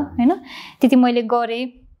हो नि त होइन. त्यति मैले गरेँ.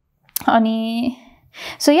 अनि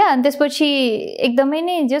सो या त्यसपछि एकदमै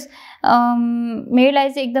नै जस्ट मेरो लागि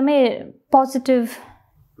चाहिँ एकदमै पोजिटिभ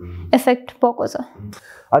इफेक्ट भएको छ.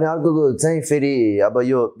 अनि अर्को चाहिँ फेरि अब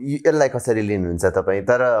यो यसलाई कसरी लिनुहुन्छ तपाईँ?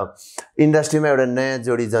 तर इन्डस्ट्रीमा एउटा नयाँ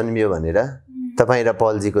जोडी जन्मियो भनेर तपाईँ र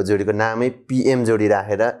पलजीको जोडीको नामै पिएम जोडी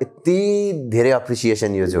राखेर यति धेरै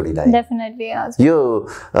एप्रिसिएसन यो जोडीलाई. डेफिनेटली यो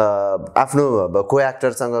आफ्नो को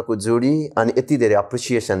एक्टरसँगको जोडी अनि यति धेरै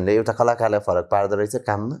एप्रिसिएसनले एउटा कलाकारलाई फरक पार्दो रहेछ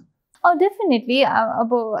काममा. डेफिनेटली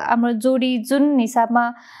अब हाम्रो जोडी जुन हिसाबमा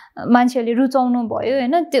मान्छेहरूले रुचाउनु भयो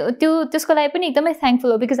होइन त्यसको लागि पनि एकदमै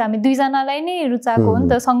थ्याङ्कफुल हो. बिकज हामी दुईजनालाई नै रुचाएको हो नि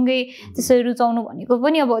त. सँगै त्यसरी रुचाउनु भनेको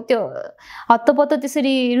पनि अब त्यो हत्तपत्त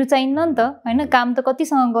त्यसरी रुचाइन्न नि त होइन. काम त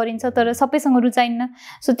कतिसँग गरिन्छ तर सबैसँग रुचाइन्न.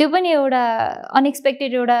 सो त्यो पनि एउटा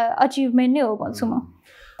अनएक्सपेक्टेड एउटा अचिभमेन्ट नै हो भन्छु म.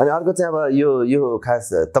 अनि अर्को चाहिँ अब यो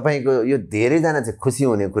खास तपाईँको यो धेरैजना चाहिँ खुसी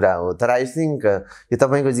हुने कुरा हो. तर आई थिङ्क यो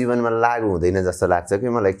तपाईँको जीवनमा लागु हुँदैन जस्तो लाग्छ कि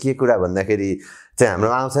मलाई. के कुरा भन्दाखेरि चाहिँ हाम्रो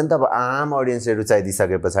आउँछ नि त अब आम अडियन्सले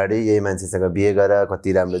रुचाइदिइसके पछाडि यही मान्छेसँग बिहे गर,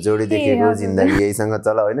 कति राम्रो जोडी देखेको, जिन्दगी यहीसँग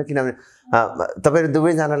चला होइन. किनभने तपाईँहरू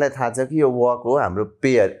दुवैजनालाई थाहा छ कि यो वर्क हो हाम्रो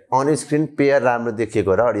पेयर, अन स्क्रिन पेयर राम्रो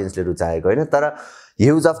देखिएको र अडियन्सले रुचाएको होइन. तर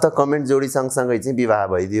ह्युज अफ द कमेन्ट जोडी सँगसँगै चाहिँ विवाह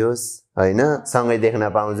भइदियोस् होइन, सँगै देख्न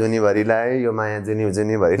पाऊँ जुनीभरिलाई, यो माया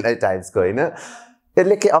जुनीभरिलाई टाइप्सको होइन.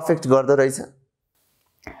 यसले के अफेक्ट गर्दो रहेछ?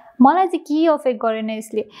 मलाई चाहिँ के अफेक्ट गरेन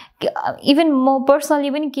यसले इभन म पर्सनली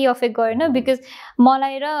पनि के अफेक्ट गरेन बिकज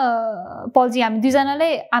मलाई र पल्जी हामी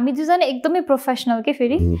दुईजना एकदमै प्रोफेसनल के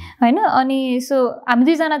फेरि होइन अनि सो हामी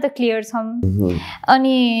दुईजना त क्लियर छौँ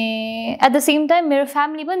अनि एट द सेम टाइम मेरो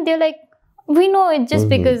फ्यामिली पनि त्यो like we know it just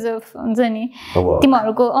because of हुन्छ नि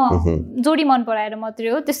तिमीहरूको जोडी मन पराएर मात्रै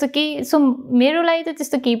हो त्यस्तो केही सो मेरो लागि त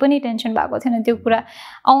त्यस्तो केही पनि टेन्सन भएको थिएन त्यो कुरा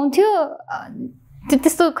आउँथ्यो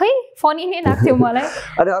त्यस्तो खै फनी नै लाग्थ्यो मलाई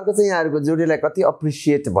अनि अर्को चाहिँ यहाँहरूको जोडीलाई कति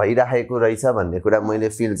अप्रिसिएट भइरहेको रहेछ भन्ने कुरा मैले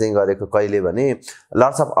फिल चाहिँ गरेको कहिले भने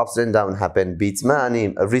lots of ups and down happen बिचमा अनि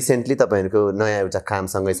रिसेन्टली तपाईँहरूको नयाँ एउटा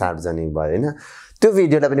कामसँगै सार्वजनिक भयो होइन त्यो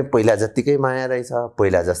भिडियोलाई पनि पहिला जत्तिकै माया रहेछ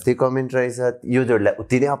पहिला जस्तै कमेन्ट रहेछ यो जोडीलाई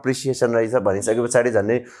उति नै अप्रिसिएसन रहेछ भनिसके पछाडि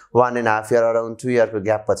झन्डै 1.5 इयर अराउन्ड 2 इयरको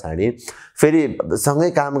ग्याप पछाडि फेरि सँगै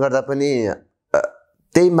काम गर्दा पनि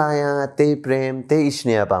त्यही माया त्यही प्रेम त्यही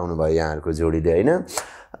स्नेह पाउनुभयो यहाँहरूको जोडीले होइन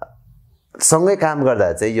सँगै काम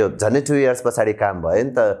गर्दा चाहिँ यो झन्डै 2 इयर्स पछाडि काम भयो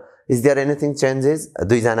नि त इज देयर एनिथिङ चेन्जेस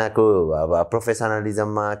दुईजनाको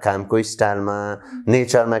प्रोफेसनलिजममा कामको स्टाइलमा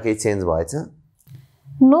नेचरमा केही चेन्ज भएछ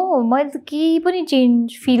नो मैले त केही पनि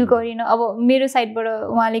चेन्ज फिल गरिनँ अब मेरो साइडबाट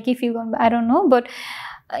उहाँले के फिल गर्नु I don't know but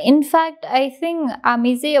in fact I think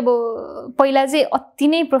हामी चाहिँ अब पहिला चाहिँ अति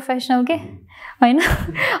नै प्रोफेसनल के होइन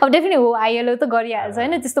अब डेफिनेटली हो आइएलओ त गरिहाल्छ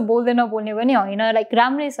होइन त्यस्तो बोल्दै नबोल्ने पनि होइन लाइक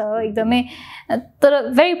राम्रै छ एकदमै तर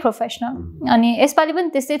भेरी प्रोफेसनल अनि यसपालि पनि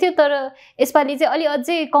त्यस्तै थियो तर यसपालि चाहिँ अलि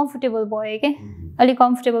अझै कम्फर्टेबल भयो के अलिक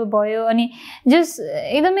कम्फर्टेबल भयो अनि जस्ट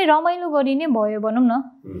एकदमै रमाइलो गरी नै भयो भनौँ न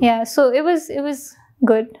या सो इट वाज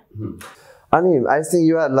गुड अनि I think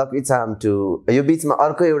you are lucky charm to यो बिचमा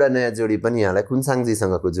अर्को एउटा नयाँ जोडी पनि यहाँलाई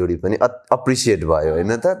कुनसाङजीसँगको जोडी पनि अप्रिसिएट भयो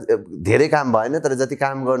होइन त धेरै काम भएन तर जति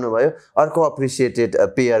काम गर्नुभयो अर्को अप्रिसिएटेड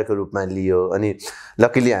पेयरको रूपमा लियो अनि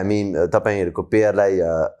लकिली हामी तपाईँहरूको पेयरलाई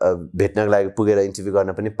भेट्नको लागि पुगेर इन्टरभ्यू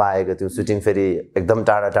गर्न पनि पाएको थियौँ सुटिङ फेरि एकदम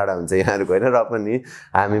टाढा टाढा हुन्छ यहाँहरूको होइन र पनि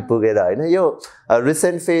हामी पुगेर होइन यो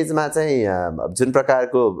रिसेन्ट फेजमा चाहिँ जुन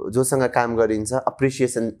प्रकारको जोसँग काम गरिन्छ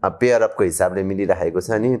अप्रिसिएसन पेयर अपको हिसाबले मिलिरहेको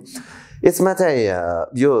छ नि यसमा चाहिँ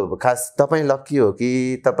यो खास तपाईँ लक्की हो कि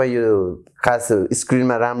तपाईँ यो खास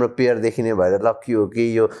स्क्रिनमा राम्रो पेयर देखिने भएर लक्की हो कि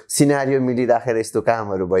यो सिनारियो मिलिराखेर यस्तो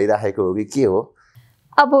कामहरू भइराखेको हो कि के हो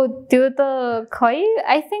अब त्यो त खै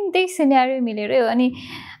आई थिङ्क त्यही सिनारियो मिलेरै हो अनि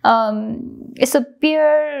यस्तो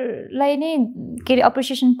पेयरलाई नै के अरे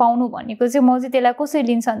अप्रिसिएसन पाउनु भनेको चाहिँ म चाहिँ त्यसलाई कसरी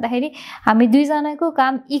लिन्छ भन्दाखेरि हामी दुईजनाको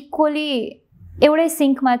काम इक्वली एउटै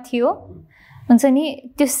सिङ्कमा थियो हुन्छ नि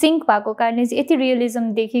त्यो सिङ्क भएको कारणले चाहिँ यति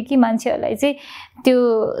रियलिजम देख्यो कि मान्छेहरूलाई चाहिँ त्यो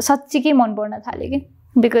साँच्चीकै मन पर्न थाल्यो कि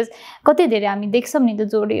बिकज कति धेरै हामी देख्छौँ नि त्यो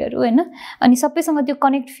जोडीहरू होइन अनि सबैसँग त्यो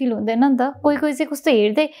कनेक्ट फिल हुँदैन नि त कोही कोही चाहिँ कस्तो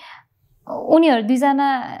हेर्दै उनीहरू दुईजना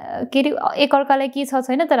के अरे एकअर्कालाई के छ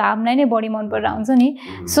छैन तर हामीलाई नै बढी मन परेर हुन्छ नि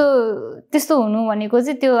सो त्यस्तो हुनु भनेको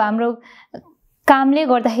चाहिँ त्यो हाम्रो कामले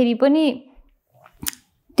गर्दाखेरि पनि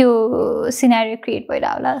त्यो सिनारियो क्रिएट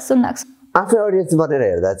भइरहेको होला जस्तो लाग्छ आफै अडियन्स बनेर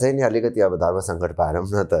हेर्दा चाहिँ नि अलिकति अब धर्म सङ्कट पारौँ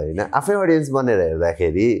न त होइन आफै अडियन्स बनेर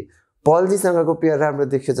हेर्दाखेरि पलजीसँगको पेयर राम्रो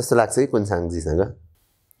देख्यो जस्तो लाग्छ कि कुनसाङजीसँग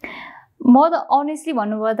म त अनेस्टली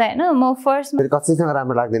भन्नुपर्दा होइन म फर्स्ट कसैसँग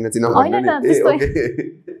राम्रो लाग्दैन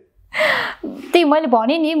त्यही मैले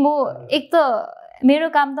भने नि म एक त मेरो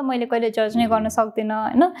काम त मैले कहिले जज नै गर्न सक्दिनँ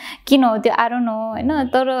होइन किन हो त्यो आएर न होइन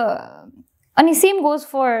तर अनि सेम गोज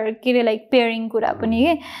फर के अरे लाइक पेयरिङ कुरा पनि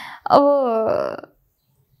के अब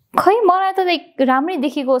खै मलाई त लाइक राम्रै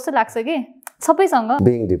देखेको जस्तो लाग्छ कि सबैसँग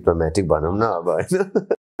बिङ डिप्लोमेटिक भनौँ न अब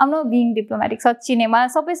होइन आम बिङ डिप्लोमेटिक साँच्ची नै मलाई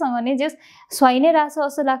सबैसँग नै जस्ट स्वाइ नै रहेछ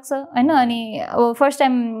जस्तो लाग्छ होइन अनि अब फर्स्ट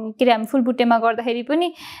टाइम के अरे हामी फुलबुट्टेमा गर्दाखेरि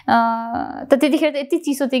पनि त त्यतिखेर त यति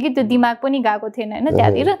चिसो थियो कि त्यो दिमाग पनि गएको थिएन होइन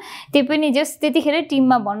त्यहाँतिर त्यही पनि जस्ट त्यतिखेरै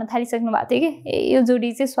टिममा भन्न थालिसक्नु भएको थियो कि यो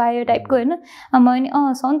जोडी चाहिँ स्वायो टाइपको होइन मैले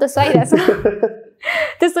नि त स्वाइरहेछ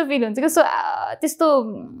त्यस्तो फिल हुन्छ कि सो त्यस्तो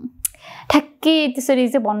ठ्याक्कै त्यसरी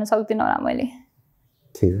चाहिँ भन्न सक्दिनँ होला मैले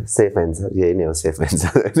ठिक सेफ एन्सर यही नै हो सेफ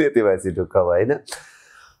एन्सर यति भएपछि ढुक्क भयो होइन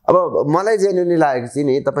अब मलाई जेन्युनली लागेको चाहिँ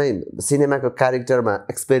नि तपाईँ सिनेमाको क्यारेक्टरमा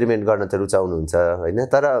एक्सपेरिमेन्ट गर्न त रुचाउनुहुन्छ होइन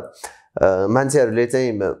तर मान्छेहरूले चाहिँ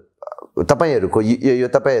तपाईँहरूको यो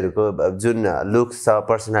तपाईँहरूको जुन लुक्स छ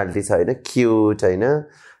पर्सनालिटी छ होइन क्युट होइन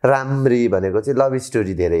राम्री भनेको चाहिँ लभ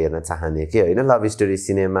स्टोरी धेरै हेर्न चाहने के होइन लभ स्टोरी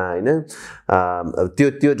सिनेमा होइन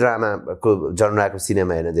त्यो ड्रामाको जनराको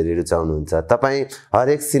सिनेमा हेर्न धेरै रुचाउनुहुन्छ तपाईँ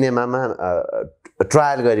हरेक सिनेमामा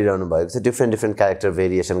ट्रायल गरिरहनु भएको छ डिफ्रेन्ट क्यारेक्टर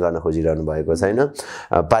भेरिएसन गर्न खोजिरहनु भएको छ होइन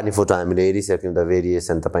पानी फोटो हामीले हेरिसक्यौँ त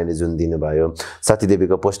भेरिएसन तपाईँले जुन दिनुभयो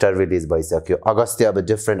सतीदेवीको पोस्टर रिलिज भइसक्यो अगस्त्य अब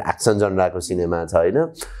डिफ्रेन्ट एक्सन जनराको सिनेमा छ होइन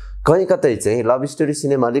कहीँ कतै चाहिँ लभ स्टोरी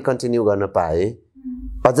सिनेमा अलिक कन्टिन्यू गर्न पाए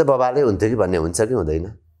अझ बबालै हुन्थ्यो कि भन्ने हुन्छ कि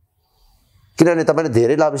हुँदैन किनभने तपाईँले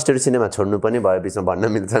धेरै लभ स्टोरी सिनेमा छोड्नु पनि भयो बिचमा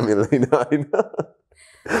भन्न मिल्छ मिल्दैन होइन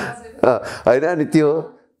होइन अनि त्यो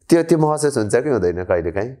त्यो त्यो महसुस हुन्छ कि हुँदैन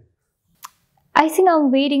कहिलेकाहीँ I think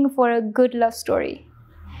I'm waiting for a good love story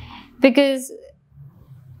because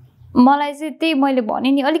मलाई चाहिँ त्यही मैले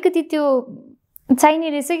भने नि अलिकति त्यो चाहिने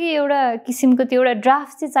रहेछ कि एउटा किसिमको त्यो एउटा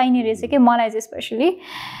ड्राफ्ट चाहिँ चाहिने रहेछ कि मलाई चाहिँ स्पेसली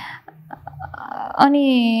अनि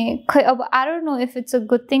खै अब I don't know if it's a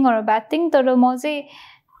good thing or a bad thing तर म चाहिँ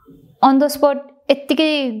अन द स्पट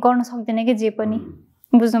यत्तिकै गर्न सक्दिनँ कि जे पनि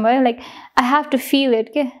बुझ्नुभयो like I have to feel it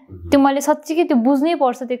के त्यो मैले साँच्चीकै त्यो बुझ्नै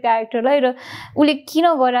पर्छ त्यो क्यारेक्टरलाई र उसले किन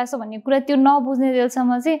गरिरहेछ भन्ने कुरा त्यो नबुझ्ने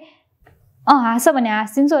जेलसम्म चाहिँ हाँस भने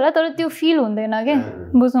हाँसिदिन्छु होला तर त्यो फिल हुँदैन क्या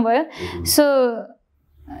बुझ्नुभयो सो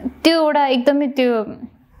त्यो एउटा एकदमै त्यो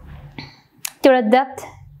एउटा डेप्थ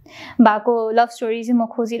भएको लभ स्टोरी चाहिँ म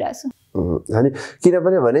खोजिरहेको छु अनि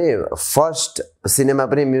किनभने भने फर्स्ट सिनेमा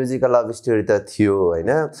पनि म्युजिकल लभ स्टोरी त थियो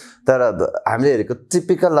होइन तर हामीले हेरेको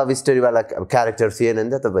टिपिकल लभ स्टोरीवाला क्यारेक्टर थिएन नि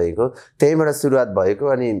त तपाईँको त्यहीँबाट सुरुवात भएको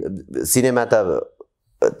अनि सिनेमा त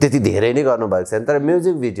त्यति धेरै नै गर्नुभएको छैन तर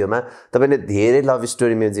म्युजिक भिडियोमा तपाईँले धेरै लभ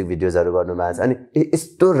स्टोरी म्युजिक भिडियोजहरू गर्नुभएको छ अनि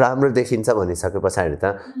यस्तो राम्रो देखिन्छ भनिसके पछाडि त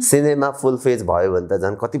सिनेमा फुल फेज भयो भने त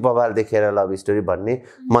झन् कति बवाल देखेर लभ स्टोरी भन्ने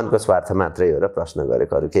मनको स्वार्थ मात्रै हो र प्रश्न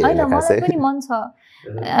गरेको अरू केही होइन मलाई पनि मन छ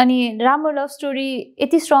अनि राम्रो लभ स्टोरी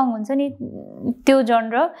यति स्ट्रङ हुन्छ नि त्यो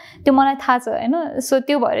जनर त्यो मलाई थाहा छ होइन सो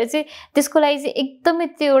त्यो भएर चाहिँ त्यसको लागि चाहिँ एकदमै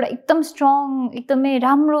त्यो एउटा एकदम स्ट्रङ एकदमै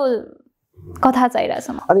राम्रो कथा चाहिरहेछ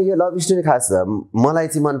अनि यो लभ स्टोरी खास मलाई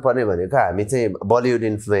चाहिँ मन पर्ने भनेको हामी चाहिँ बलिउड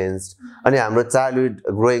इन्फ्लुएन्स्ड अनि हाम्रो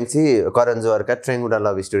चाइल्डहुड ग्रोइङ चाहिँ करण जोहरका ट्रेङ्गुडा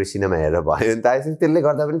लभ स्टोरी सिनेमा हेरेर भयो नि त आई थिङ्क त्यसले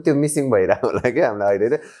गर्दा पनि त्यो मिसिङ भइरहेको होला क्या हामीलाई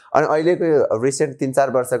अहिले अनि अहिलेको रिसेन्ट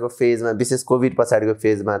 3-4 वर्षको फेजमा विशेष कोभिड पछाडिको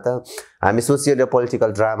फेजमा त हामी सोसियल र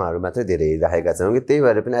पोलिटिकल ड्रामाहरू मात्रै धेरै हेरिरहेका छौँ कि त्यही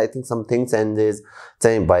भएर पनि आई थिङ्क समथिङ चेन्जेस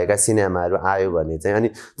चाहिँ भएका सिनेमाहरू आयो भने चाहिँ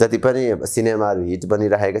अनि जति पनि सिनेमाहरू हिट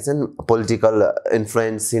बनिरहेका छन् पोलिटिकल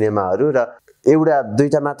इन्फ्लुएन्स सिनेमाहरू र एउटा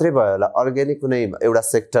दुईटा मात्रै भयो होला अर्ग्यानिक कुनै एउटा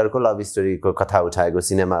सेक्टरको लभ स्टोरीको कथा उठाएको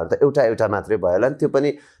सिनेमाहरू त एउटा मात्रै भयो होला नि त्यो पनि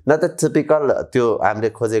न त टिपिकल त्यो हामीले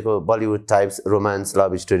खोजेको Bollywood types romance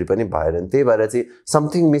love story पनि भएन नि त्यही भएर चाहिँ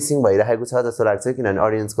समथिङ मिसिङ भइरहेको छ जस्तो लाग्छ किनभने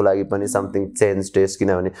अडियन्सको लागि पनि समथिङ चेन्ज टेस्ट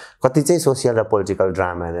किनभने कति चाहिँ सोसियल र पोलिटिकल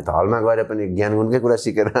ड्रामा होइन त हलमा गएर पनि ज्ञानगुणकै कुरा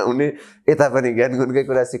सिकेर आउने यता पनि ज्ञानगुणकै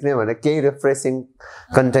कुरा सिक्ने भने केही रिफ्रेसिङ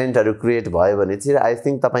कन्टेन्टहरू क्रिएट भयो भने चाहिँ आई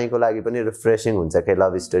थिङ्क तपाईँको लागि पनि रिफ्रेसिङ हुन्छ कि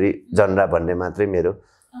लभ स्टोरी जनरा भन्ने मात्रै मेरो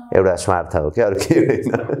एउटा स्वार्थ हो कि अरू केही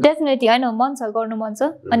होइन डेफिनेटली होइन मन छ गर्नु मन छ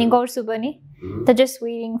अनि गर्छु पनि त just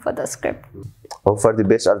waiting for the script hope for the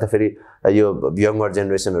best अन्त फेरि यो यङ्गर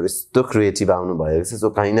जेनेरेसनहरू यस्तो क्रिएटिभ आउनु भएको छ सो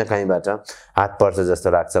कहीँ न कहीँबाट हात पर्छ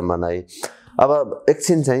जस्तो लाग्छ मलाई अब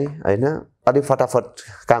एकछिन चाहिँ होइन अलिक फटाफट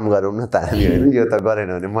काम गरौँ न त हामी होइन यो त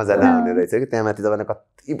गरेन भने मजा नआउने रहेछ कि त्यहाँ माथि तपाईँलाई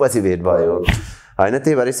कति पछि भेट भयो होइन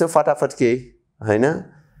त्यही भएर यसो फटाफट केही होइन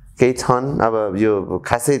केही छन् अब यो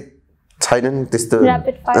खासै छैनन् त्यस्तो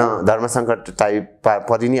धर्म सङ्कट टाइप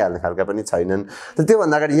परि नै हाल्ने खालका पनि छैनन् त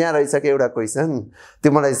त्योभन्दा अगाडि यहाँ रहेछ कि एउटा क्वेसन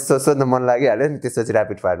त्यो मलाई सोध्न मन लागिहाल्यो नि त्यसपछि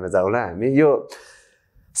ऱ्यापिड फायरमा जाउँला हामी यो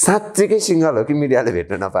साँच्चीकै सिङ्गल हो कि मिडियाले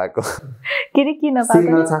भेट्न नपाएको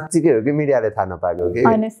सिङ्गल साँच्चीकै हो कि मिडियाले थाहा नपाएको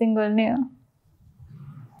कि सिङ्गल नै हो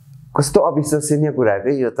कस्तो अविश्वसनीय कुरा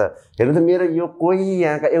के यो त हेर्नु त मेरो यो कोही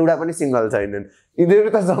यहाँका एउटा पनि सिङ्गल छैनन् यिनीहरू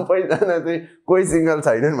त सबैजना चाहिँ कोही सिङ्गल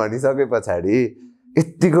छैनन् भनिसके पछाडि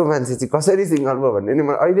यतिको मान्छे चाहिँ कसरी सिङ्गल भयो भन्ने नि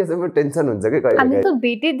मलाई अहिलेसम्म टेन्सन हुन्छ कि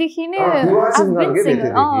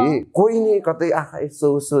कोही नै कतै आँखा यसो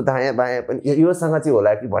उसो दायाँ बायाँ पनि योसँग चाहिँ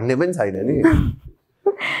होला कि भन्ने पनि छैन नि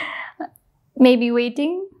मेबी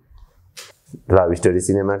वेटिङ लभ स्टोरी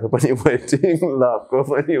सिनेमाको पनि वेटिङ लभको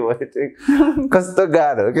पनि वेटिङ कस्तो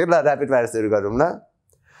गाह्रो हो कि ल ऱ्यापिड फायर सुरु गरौँ ल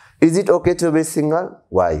is it okay to be single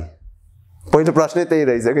why पहिलो प्रश्नै त्यही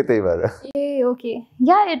रहेछ कि त्यही भएर ए ओके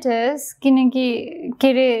या इट इज किनकि के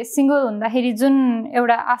अरे सिङ्गल हुँदाखेरि जुन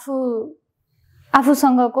एउटा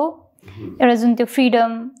आफूसँगको एउटा जुन त्यो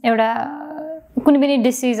फ्रिडम एउटा कुनै पनि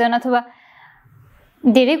डिसिजन अथवा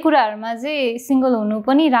धेरै कुराहरूमा चाहिँ सिङ्गल हुनु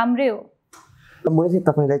पनि राम्रै हो मैले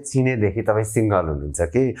तपाईँलाई चिनेदेखि तपाईँ सिङ्गल हुनुहुन्छ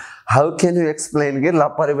कि हाउ क्यान यु एक्सप्लेन कि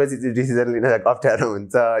लभ परेपछि चाहिँ डिसिजन लिन अप्ठ्यारो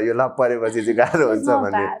हुन्छ यो लभ परेपछि चाहिँ गाह्रो हुन्छ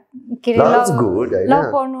भन्ने लभ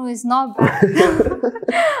पर्नु इज नट ब्याड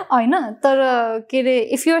होइन तर के अरे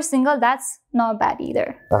if you're single that's not bad इदर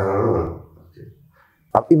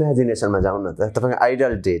अब इमेजिनेसनमा जाउँ न त तपाईँको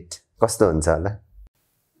आइडल डेट कस्तो हुन्छ होला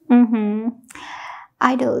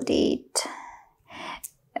आइडल डेट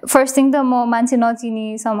फर्स्ट थिङ त म मान्छे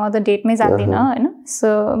नचिनीसम्म त डेटमै जाँदिनँ होइन सो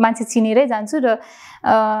मान्छे चिनेरै जान्छु र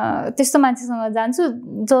त्यस्तो मान्छेसँग जान्छु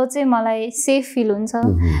जो चाहिँ मलाई सेफ फिल हुन्छ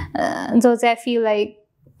जो चाहिँ I feel like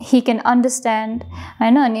he can understand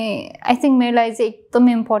हैन अनि आई थिंक मेरो लागि चाहिँ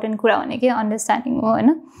एकदमै इम्पोर्टेन्ट कुरा भनेकै अन्डरस्ट्यान्डिङ हो हैन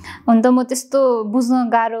हुन त म त्यस्तो बुझ्न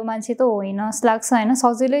गाह्रो मान्छे त होइन जस्तो लाग्छ हैन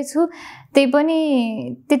सजिलै छु त्यही पनि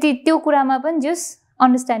त्यति त्यो कुरामा पनि जस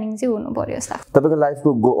अन्डरस्ट्यान्डिङ चाहिँ हुनु पर्यो जस्तो लाग्छ तपाईको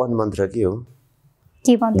लाइफको गो अन मन्त्र के हो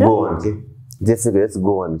के मन्त्र गो अन के जेसुकै होस्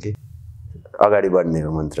गो अन के अगाडि बढ्ने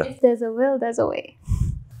हो मन्त्र there's a will there's a way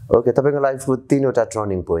okay तपाईको लाइफको तीनवटा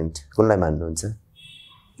टर्निङ पोइन्ट कुनलाई मान्नुहुन्छ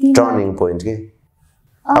टर्निङ पोइन्ट के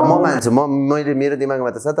अब म मान्छु मैले मेरो दिमागमा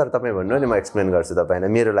त छ तर तपाईँ भन्नु नि म एक्सप्लेन गर्छु तपाईलाई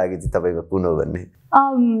मेरो लागि चाहिँ तपाईको कुन हो भन्ने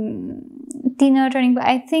तीनवटा टर्निङ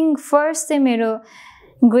आई थिंक फर्स्ट चाहिँ मेरो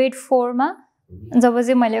ग्रेड 4 मा जब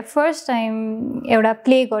चाहिँ मैले फर्स्ट टाइम एउटा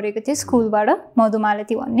प्ले गरेको थिएँ स्कुलबाट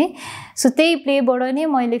मधुमालती भन्ने सो त्यही प्लेबाट नै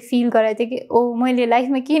मैले फिल गराएको थिएँ कि ओ मैले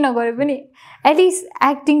लाइफमा के नगरे पनि एटलिस्ट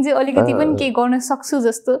एक्टिङ चाहिँ अलिकति पनि केही गर्न सक्छु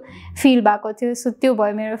जस्तो फिल भएको थियो सो त्यो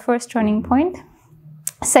भयो मेरो first turning point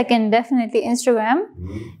second definitely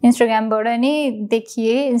इन्स्टाग्रामबाट नै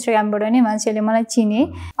देखिए इन्स्टाग्रामबाट नै मान्छेले मलाई चिने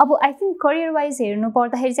अब आई थिंक करियर वाइज हेर्नु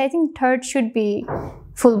पर्दाखेरि चाहिँ I think third should be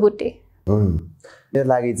फुलबुटे मेरो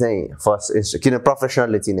लागि चाहिँ फर्स्ट किन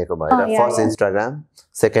प्रोफेसनलले चिनेको भएर फर्स्ट इन्स्टाग्राम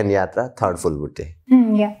सेकेन्ड यात्रा थर्ड फुलबुटे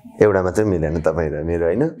एउटा मात्रै मिलेन तपाईँ र मेरो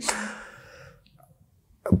होइन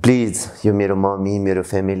प्लिज यो मेरो मम्मी मेरो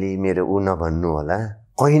फ्यामिली मेरो ऊ नभन्नु होला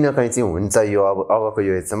कहीँ न कहीँ चाहिँ हुन्छ यो अबको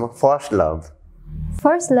यो एजसम्म first love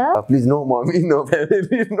please no mummy no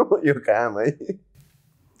family no यो काम है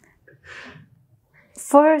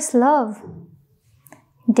फर्स्ट लभ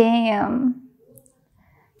ड्याम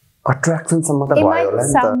अट्र्याक्सन सम्म त भयो होला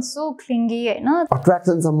नि त सो क्लिङ्गी हैन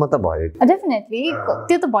अट्र्याक्सन सम्म त भयो डेफिनेटली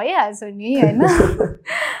त्यो त भइहाल्छ नि हैन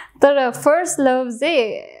तर फर्स्ट लभ चाहिँ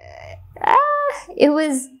इट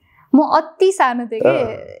वाज म अति सानो थिएँ कि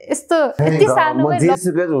यस्तो यति सानोमै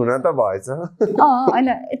जेसुकै हुन त भएछ हैन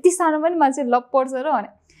यति सानोमा पनि मान्छे लभ पर्छ र भने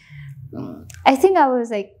I think I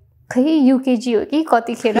was like खै युकेजी हो कि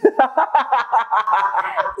कतिखेर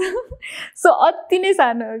सो अति नै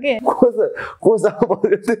सानो हो कि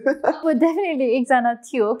अब डेफिनेटली एकजना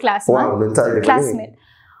थियो क्लासमा क्लासमेट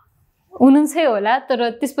हुनुहुन्छै होला तर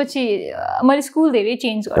त्यसपछि मैले स्कुल धेरै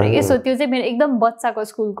चेन्ज गरेँ कि सो त्यो चाहिँ मेरो एकदम बच्चाको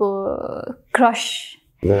स्कुलको क्रस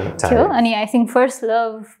थियो अनि आई थिंक फर्स्ट लभ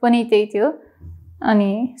पनि त्यही थियो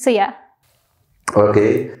अनि सो या ओके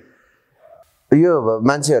यो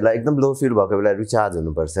मान्छेहरूलाई एकदम लो फिल भएको बेला रिचार्ज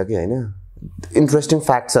हुनुपर्छ कि होइन इन्ट्रेस्टिङ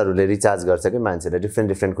फ्याक्ट्सहरूले रिचार्ज गर्छ कि मान्छेलाई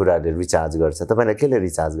डिफ्रेन्ट कुराहरूले रिचार्ज गर्छ तपाईँलाई केले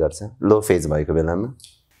रिचार्ज गर्छ लो फेज भएको बेलामा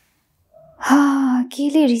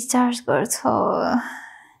केले रिचार्ज गर्छ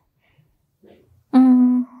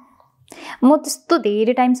म त्यस्तो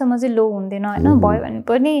धेरै टाइमसम्म चाहिँ लो हुँदैन होइन भयो भने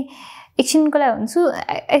पनि एकछिनको लागि हुन्छु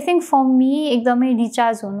आई थिंक फर मी एकदमै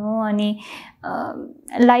रिचार्ज हुनु अनि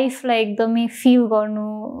लाइफलाई एकदमै फिल गर्नु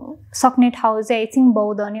सक्ने ठाउँ चाहिँ आई थिंक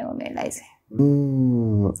बौद्ध नै हो मेरो लागि चाहिँ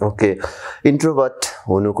ओके इन्ट्रोभर्ट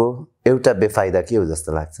हुनुको एउटा बेफाइदा के हो जस्तो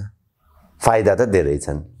लाग्छ फाइदा त धेरै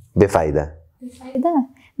छन् बेफाइदा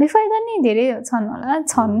नै धेरै छन् होला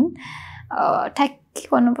छन् ठ्याक्कै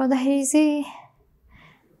भन्नुपर्दाखेरि चाहिँ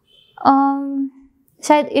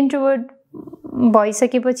सायद इन्ट्रोभर्ट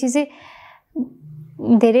भइसकेपछि चाहिँ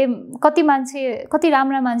धेरै कति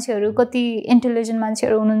राम्रा मान्छेहरू कति इन्टेलिजेन्ट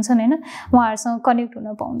मान्छेहरू हुनुहुन्छ हैन उहाँहरूसँग कनेक्ट हुन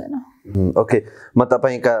पाउँदैन ओके म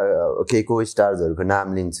तपाईका केही को स्टार्सहरूको नाम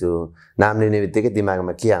लिन्छु नाम लिने बित्तिकै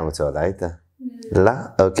दिमागमा के आउँछ होला है त ल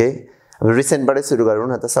ओके अब रिसेन्टबाटै सुरु गरौँ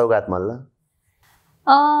न त सौगात मल्ल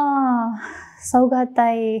सौगात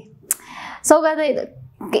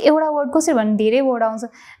एउटा वर्ड कसरी भन्नु धेरै वर्ड आउँछ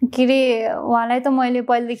के अरे उहाँलाई त मैले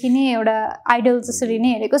पहिलेदेखि नै एउटा आइडल जसरी नै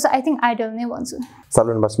हेरेको सो आई थिंक आइडल नै भन्छु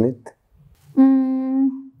सलमान बस्नेत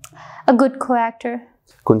अ गुड को actor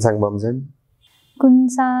Kunsang Bomjan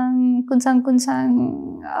Kunsang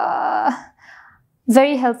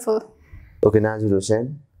very helpful okay नाजिर Hussain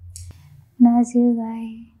नाजिरलाई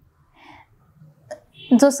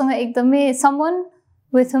जोसँग एकदमै someone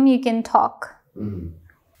with whom you can talk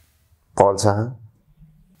पल शाह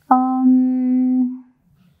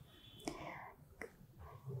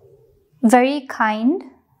very kind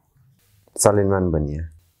सलिमान बनिया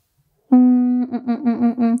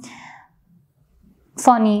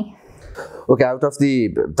funny okay out of the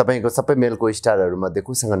तपाईको सबै मेलको स्टारहरु मध्ये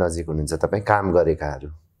कोसँग नजिक हुनुहुन्छ तपाई काम गरेकाहरु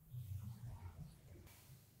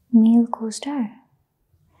मेलको स्टार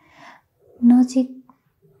नजिक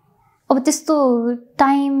अब त्यस्तो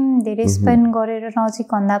टाइम धेरै स्पेन्ड गरेर नजिक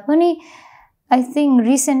भन्दा पनि आई थिंक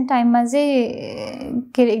रिसेन्ट टाइममा चाहिँ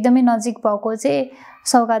के एकदमै नजिक भएको चाहिँ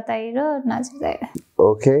सौगात दाइ र नाजिर दाइ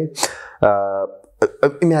ओके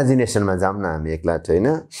इमेजिनेसनमा जाऊँ न हामी एकलाट हैन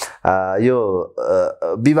यो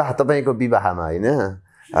विवाह तपाईको विवाहमा हैन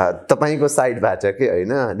तपाईको साइडबाट के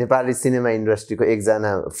हैन नेपाली सिनेमा इन्डस्ट्रीको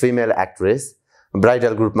एकजना फिमेल एक्ट्रेस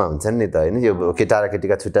ब्राइडल ग्रुपमा हुन्छन् नि त हैन यो केटा र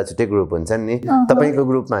केटीका छुट्टा छुट्टै ग्रुप हुन्छन् नि तपाईको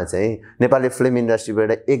ग्रुपमा चाहिँ नेपाली फिल्म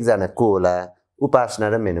इन्डस्ट्रीबाट एकजना को होला उपासना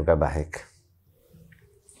र मेनुका बाहेक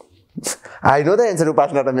आई नो द एन्सर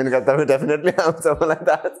उपासना र मेनुका तपाईँ डेफिनेटली आउँछ मलाई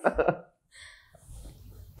थाहा छ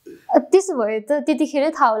त्यसो भए त त्यतिखेरै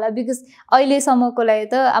थाहा होला बिकज अहिलेसम्मको लागि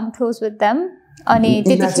त आम क्लोज विथ देम अनि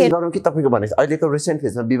त्यतिखेर गरौँ कि तपाईँको भनेपछि अहिलेको रिसेन्ट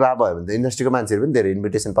फेजमा विवाह भयो भने त इन्डस्ट्रीको मान्छेहरू पनि धेरै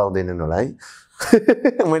इन्भिटेसन पाउँदैनन् होला है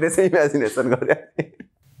मैले चाहिँ इमेजिनेसन गरेँ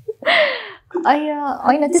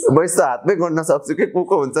होइन त्यस्तो वैसे हातमै गर्न सक्छु कि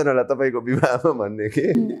को हुन्छन् होला तपाईँको विवाहमा भन्ने कि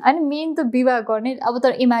अनि मेन त विवाह गर्ने अब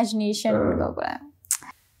त इमेजिनेसनको कुरा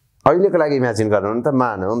अहिलेको लागि इमेजिन गरौँ न त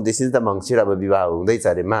मानौँ दिस इज द मङ्सिर अब विवाह हुँदैछ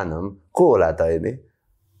अरे मानौँ को होला त अहिले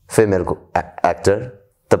फिमेलको एक्टर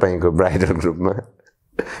तपाईँको ब्राइडल ग्रुपमा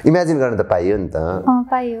इमेजिन गर्न त पाइयो नि त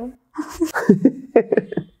पाइयो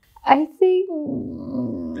आई थिङ्क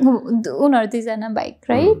उनीहरू दुईजना bike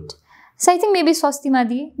right so I think maybe Swastima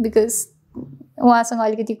दिए बिकज उहाँसँग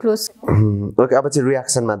अलिकति क्लोज ओके अब चाहिँ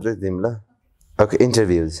रियाक्सन मात्रै दिउँ ल ओके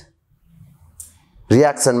इन्टरभ्युज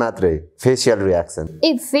रियाक्सन मात्रै फेसियल रियाक्सन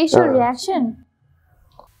ए फेसियल रियाक्सन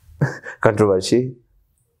कन्ट्रोभर्सी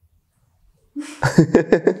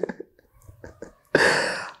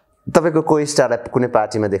तपाईको कोही स्टारलाई कुनै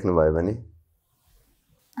पार्टीमा देख्नुभयो भने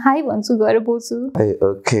हाई भन्छु गएर बोल्छु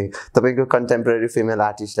ओके तपाईको कन्टेम्पोरेरी फिमेल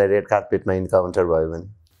आर्टिस्टलाई रेड कार्पेटमा इन्काउन्टर भयो भने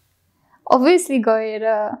obviously गएर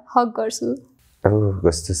हग गर्छु ओह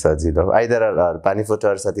कस्तो सजिलो आइदर पानी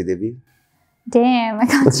photo Sati Devi damn I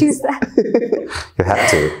can't choose that you have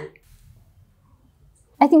to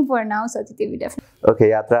I think for now Sati Devi definitely okay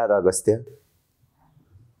yatra र Agastya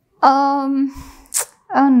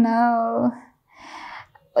oh no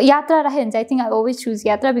Yatra Rahens, I think I always choose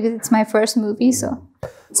Yatra because it's my first movie, so.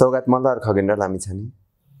 Saugat Malla or Khagender Lamichani?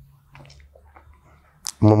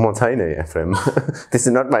 Momo China, friend. This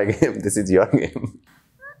is not my game, this is your game.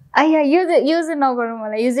 Yeah, use it now,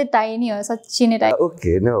 Gurung. Use it tiny or such chin it.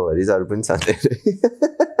 Okay, no worries, I'll bring something.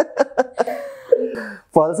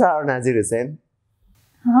 Paulsa or Nazir Hussain?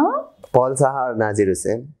 Huh? Paulsa or Nazir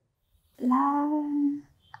Hussain? La.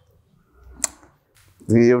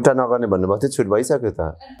 एउटा नगर्ने भन्नुभएको थियो छुट भइसक्यो त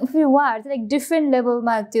फेरि उहाँहरू like different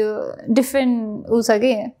लेभलमा त्यो डिफ्रेन्ट उ छ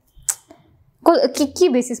के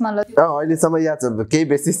बेसिसमा ल अहिलेसम्म याद छ केही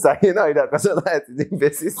बेसिस चाहिएन अहिले कसैलाई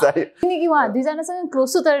बेसिस चाहियो किनकि उहाँ दुईजनासँग क्लोज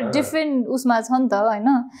छ तर डिफ्रेन्ट उसमा छ नि त होइन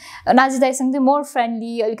नाजी दाईसँग चाहिँ मोर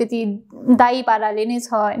फ्रेन्डली अलिकति दाई पाराले नै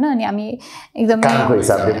छ होइन अनि हामी एकदमै कामको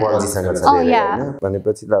हिसाबले पल्जीसँग छ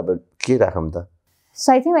भनेपछि ल अब के राखौँ त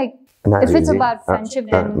so I think like if it's about friendship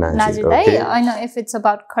then Najid Dai I know if it's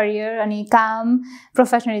about career and calm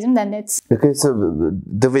professionalism then it's okay so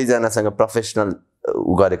दुवै जनासँग प्रोफेसनल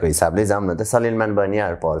गरेको हिसाबले जाम न त सलिलमान बनिया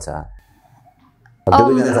र पल्सा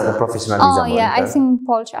दुवै जनासँग professionalism yeah I think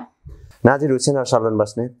Polcha नाजिर Hussain और सलन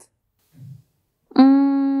बस्नेत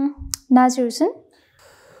नाजिर हुसैन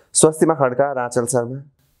स्वस्तिमा खड्का राचल शर्मा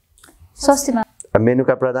स्वस्तिमा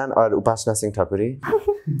मेनुका प्रधान और उपासना सिंह ठकुरी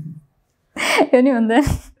यो नि भन्दैन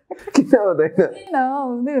किन हुँदैन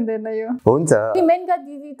हुँदैन यो हुन्छ मेनका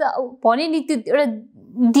दिदी त भने नि त्यो एउटा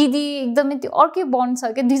दिदी एकदमै त्यो अर्कै बन्ड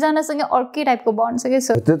छ क्या दुईजनासँग अर्कै टाइपको बन्ड छ क्या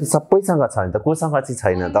त्यो त सबैसँग छ नि त कोसँग चाहिँ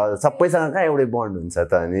छैन त सबैसँग कहाँ एउटै बन्ड हुन्छ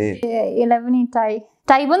त अनि यसलाई पनि टाई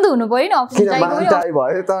पनि त हुनु पर्यो नि अप्सन टाई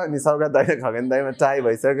भयो त अनि सौगात दाइ खगन दाइमा टाई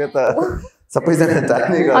भइसक्यो त सबैजना टाई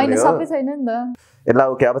नै गर्ने होइन सबै छैन नि त यसलाई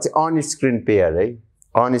ओके अब चाहिँ अन स्क्रिन पेयर है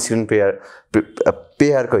अन स्क्रिन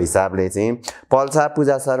पेयरको हिसाबले चाहिँ पल्सा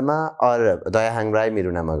पूजा शर्मा और दयाहाङ राई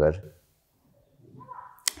मिरुना मगर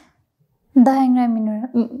दयाहाङ राई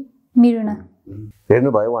मिरुना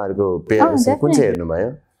हेर्नुभयो उहाँहरूको पेयर कुन चाहिँ हेर्नुभयो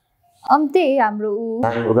त्यही हाम्रो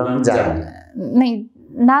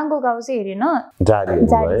नाङ्गो गाउँ चाहिँ हेरेन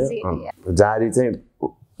जारी चाहिँ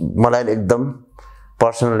मलाई एकदम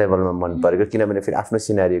पर्सनल लेभलमा मन परेको किनभने फेरि आफ्नो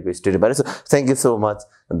सिनारीको स्टोरी भएर so thank you so much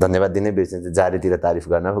धन्यवाद दिनै बिर्सिन्छ जारीतिर तारिफ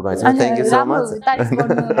गर्न गएछ थ्याङ्क यू सो मच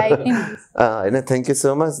होइन थ्याङ्क यू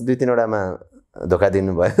सो मच 2-3वटामा धोका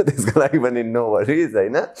दिनुभयो त्यसको लागि पनि नो वरिज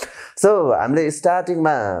होइन सो हामीले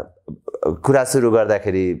स्टार्टिङमा कुरा सुरु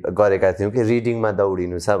गर्दाखेरि गरेका थियौँ कि रिडिङमा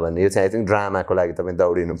दौडिनु छ भन्ने यो चाहिँ आई थिङ्क ड्रामाको लागि तपाईँ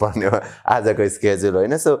दौडिनु पर्ने हो आजको स्केड्युल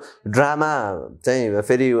होइन सो ड्रामा चाहिँ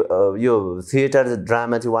फेरि यो थिएटर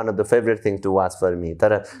ड्रामा चाहिँ one of the favourite thing to watch for me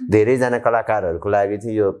तर धेरैजना कलाकारहरूको लागि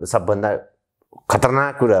चाहिँ यो सबभन्दा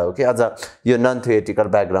खतरनाक कुरा हो कि अझ यो नन थिएटिकल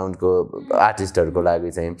ब्याकग्राउन्डको आर्टिस्टहरूको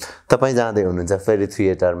लागि चाहिँ तपाईँ जाँदै हुनुहुन्छ फेरि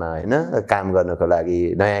थिएटरमा होइन काम गर्नको लागि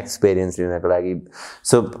नयाँ एक्सपिरियन्स लिनको लागि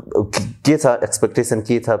सो के छ एक्सपेक्टेसन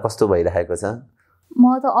के छ कस्तो भइरहेको छ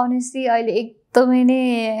म त अनेस्टली अहिले एकदमै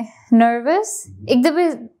नै नर्भस एकदमै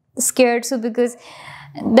स्केयर्ड छु बिकज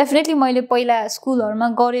डेफिनेटली मैले पहिला स्कुलहरूमा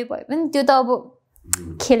गरेँ भए पनि त्यो त अब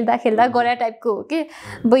खेल्दा खेल्दा गरे टाइपको हो कि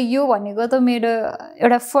अब यो भनेको त मेरो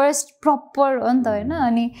एउटा फर्स्ट प्रपर हो नि त होइन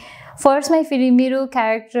अनि फर्स्टमै फेरि मेरो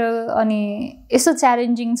क्यारेक्टर अनि यस्तो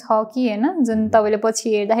च्यालेन्जिङ छ कि होइन जुन तपाईँले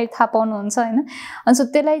पछि हेर्दाखेरि थाहा पाउनुहुन्छ होइन अनि सो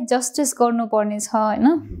त्यसलाई जस्टिस गर्नुपर्ने छ होइन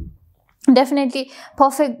डेफिनेटली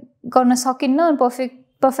पर्फेक्ट गर्न सकिन्न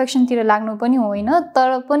पर्फेक्सनतिर लाग्नु पनि होइन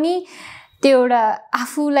तर पनि त्यो एउटा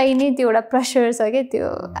आफूलाई नै त्यो एउटा प्रेसर छ क्या त्यो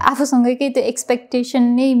आफूसँगैकै त्यो एक्सपेक्टेसन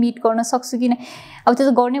नै मिट गर्न सक्छु कि नै अब त्यो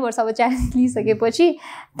त गर्नै पर्छ अब च्यालेन्ज लिइसकेपछि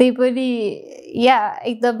त्यही पनि या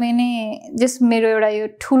एकदमै नै जस्ट मेरो एउटा यो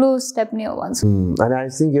ठुलो स्टेप नै हो भन्छु अनि आई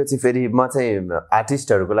थिङ्क यो चाहिँ फेरि म चाहिँ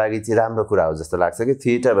आर्टिस्टहरूको लागि चाहिँ राम्रो कुरा हो जस्तो लाग्छ कि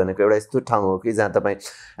थिएटर भनेको एउटा यस्तो ठाउँ हो कि जहाँ तपाईँ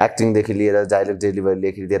एक्टिङदेखि लिएर डायलग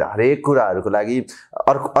डेलिभरीदेखि लिएर हरेक कुराहरूको लागि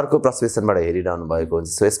अर्को पर्सपेक्टिभबाट हेरिरहनु भएको हुन्छ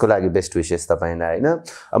सो यसको लागि बेस्ट विशेष तपाईँलाई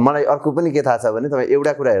होइन मलाई अर्को पनि के थाहा छ भने तपाईँ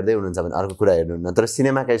एउटा कुरा हेर्दै हुनुहुन्छ भने अर्को कुरा हेर्नुहुन्न तर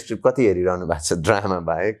सिनेमाका स्क्रिप्ट कति हेरिरहनु भएको छ ड्रामा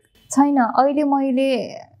बाहेक छैन अहिले मैले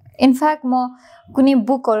इनफ्याक्ट म कुनै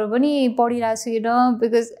बुकहरू पनि पढिरहेको छुइनँ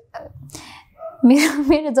बिकज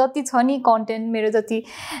मेरो जति छ नि कन्टेन्ट मेरो जति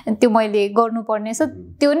त्यो मैले गर्नुपर्ने छ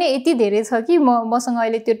त्यो नै यति धेरै छ कि मसँग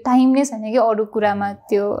अहिले त्यो टाइम नै छैन कि अरू कुरामा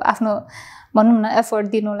त्यो आफ्नो भनौँ न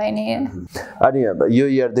एफर्ट दिनुलाई नै अनि यो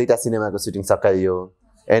इयर 2टा सिनेमाको सुटिङ सकाइयो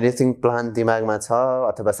एनिथिङ प्लान दिमागमा छ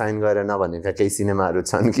अथवा साइन गरेर नभनेका केही सिनेमाहरू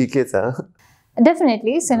छन् कि के छ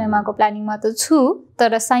डेफिनेटली सिनेमाको प्लानिङमा त छु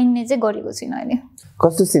तर साइनने चाहिँ गरेको छुइनँ अहिले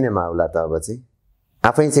कस्तो सिनेमा होला त अब चाहिँ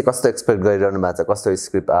आफै चाहिँ कस्तो एक्सपेक्ट गरिरहनु भएको छ कस्तो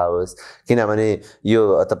स्क्रिप्ट आओस् किनभने यो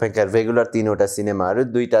तपाईँका रेगुलर 3वटा सिनेमाहरू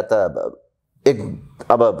 2टा त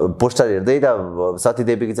अब पोस्टर हेर्दै र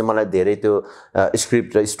सतीदेवीको चाहिँ मलाई धेरै त्यो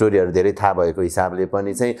स्क्रिप्ट र स्टोरीहरू धेरै थाहा भएको हिसाबले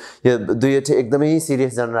पनि चाहिँ यो दुईवटा एकदमै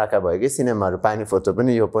सिरियस जनराका भयो कि सिनेमाहरू पानी फोटो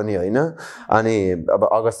पनि यो पनि होइन अनि अब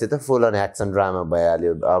अगस्टै त फुल अन एक्सन ड्रामा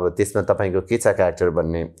भइहाल्यो अब त्यसमा तपाईँको के छ क्यारेक्टर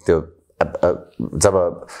भन्ने त्यो जब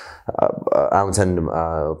आउँछन्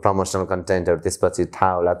प्रमोसनल कन्टेन्टहरू त्यसपछि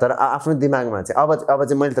थाहा होला तर आफ्नो दिमागमा चाहिँ अब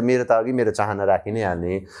चाहिँ मैले त मेरो त अघि मेरो चाहना राखि नै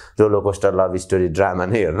हाल्ने roller coaster love story drama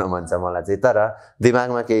नै हेर्न मन छ मलाई चाहिँ तर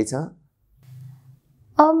दिमागमा केही छ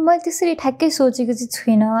मैले त्यसरी ठ्याक्कै सोचेको चाहिँ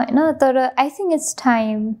छुइनँ होइन तर आई थिङ्क इट्स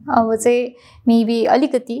टाइम अब चाहिँ मेबी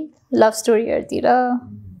अलिकति लभ स्टोरीहरूतिर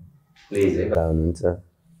हुनुहुन्छ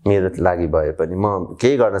मेरो लागि भए पनि म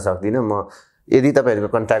केही गर्न सक्दिनँ म यदि तपाईँहरूको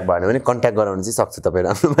कन्ट्याक्ट भएन भने कन्ट्याक्ट गराउनु चाहिँ सक्छु तपाईँ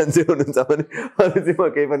राम्रो मान्छे हुनुहुन्छ भने अरू चाहिँ म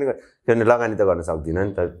केही पनि किनभने लगानी त गर्न सक्दिनँ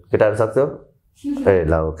नि त केटाहरू सक्छौ ए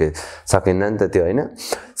ल ओके सकिन्न नि त त्यो होइन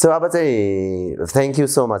सो अब चाहिँ थ्याङ्क यू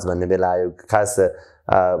सो मच भन्ने बेला आयो खास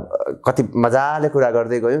कति मजाले कुरा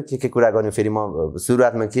गर्दै गयौँ के कुरा गर्नु फेरि म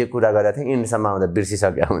सुरुवातमा के कुरा गरेको थिएँ इन्डसम्म आउँदा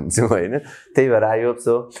बिर्सिसकेको हुन्छु होइन त्यही भएर आई होप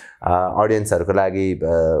सो अडियन्सहरूको लागि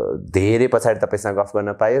धेरै पछाडि तपाईँसँग गफ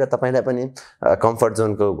गर्न पाएँ र तपाईँलाई पनि कम्फर्ट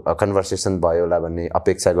जोनको कन्भर्सेसन भयो होला भन्ने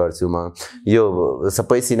अपेक्षा गर्छु म यो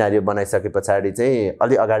सबै सिनारियो बनाइसके पछाडि चाहिँ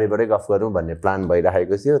अलि अगाडिबाटै गफ गरौँ भन्ने प्लान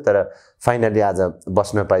भइरहेको थियो तर फाइनली आज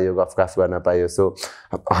बस्न पाइयो गफ गर्न पाइयो so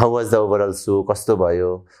how was the overall so कस्तो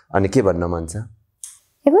भयो अनि के भन्न मन छ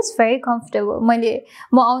It was very comfortable.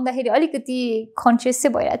 म आउँदाखेरि अलिकति कन्सियस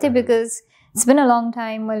चाहिँ भइरहेको थिएँ because it's been a long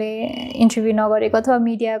time मैले इन्टरभ्यू नगरेको अथवा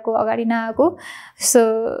मिडियाको अगाडि नआएको सो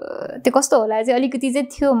त्यो कस्तो होला चाहिँ अलिकति चाहिँ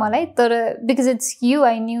थियो मलाई तर because it's you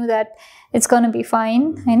I knew that it's gonna be fine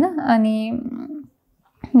होइन अनि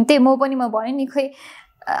त्यही म भने नि खोइ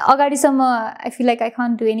अगाडिसम्म I feel like I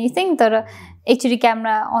can't do anything तर एकचोटि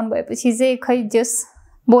क्यामेरा अन भएपछि चाहिँ खै जस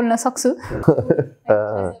बोल्न सक्छु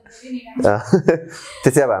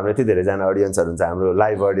त्यसै अब हाम्रो यति धेरैजना अडियन्सहरू हुन्छ हाम्रो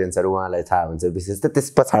लाइभ अडियन्सहरू उहाँलाई थाहा हुन्छ विशेष त त्यस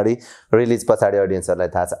पछाडि रिलिज पछाडि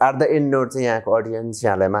अडियन्सहरूलाई थाहा छ एट द एन्ड नोट चाहिँ यहाँको अडियन्स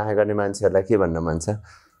यहाँलाई माया गर्ने मान्छेहरूलाई के भन्न मन छ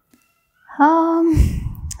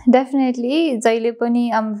डेफिनेटली जहिले पनि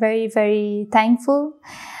आइ एम भेरी भेरी थ्याङ्कफुल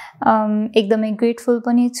एकदमै ग्रेटफुल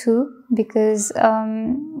पनि छु बिकज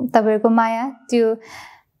तपाईँहरूको माया त्यो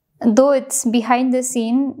दो it's behind the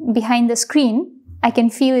scene behind the screen I can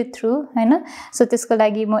feel it through होइन सो त्यसको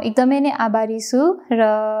लागि म एकदमै नै आभारी छु र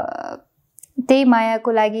त्यही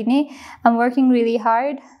मायाको लागि नै आइ एम वर्किङ रियली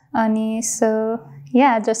हार्ड अनि सो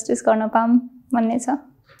या जस्टिस गर्न पाऊँ भन्ने छ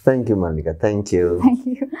thank you Mallika thank you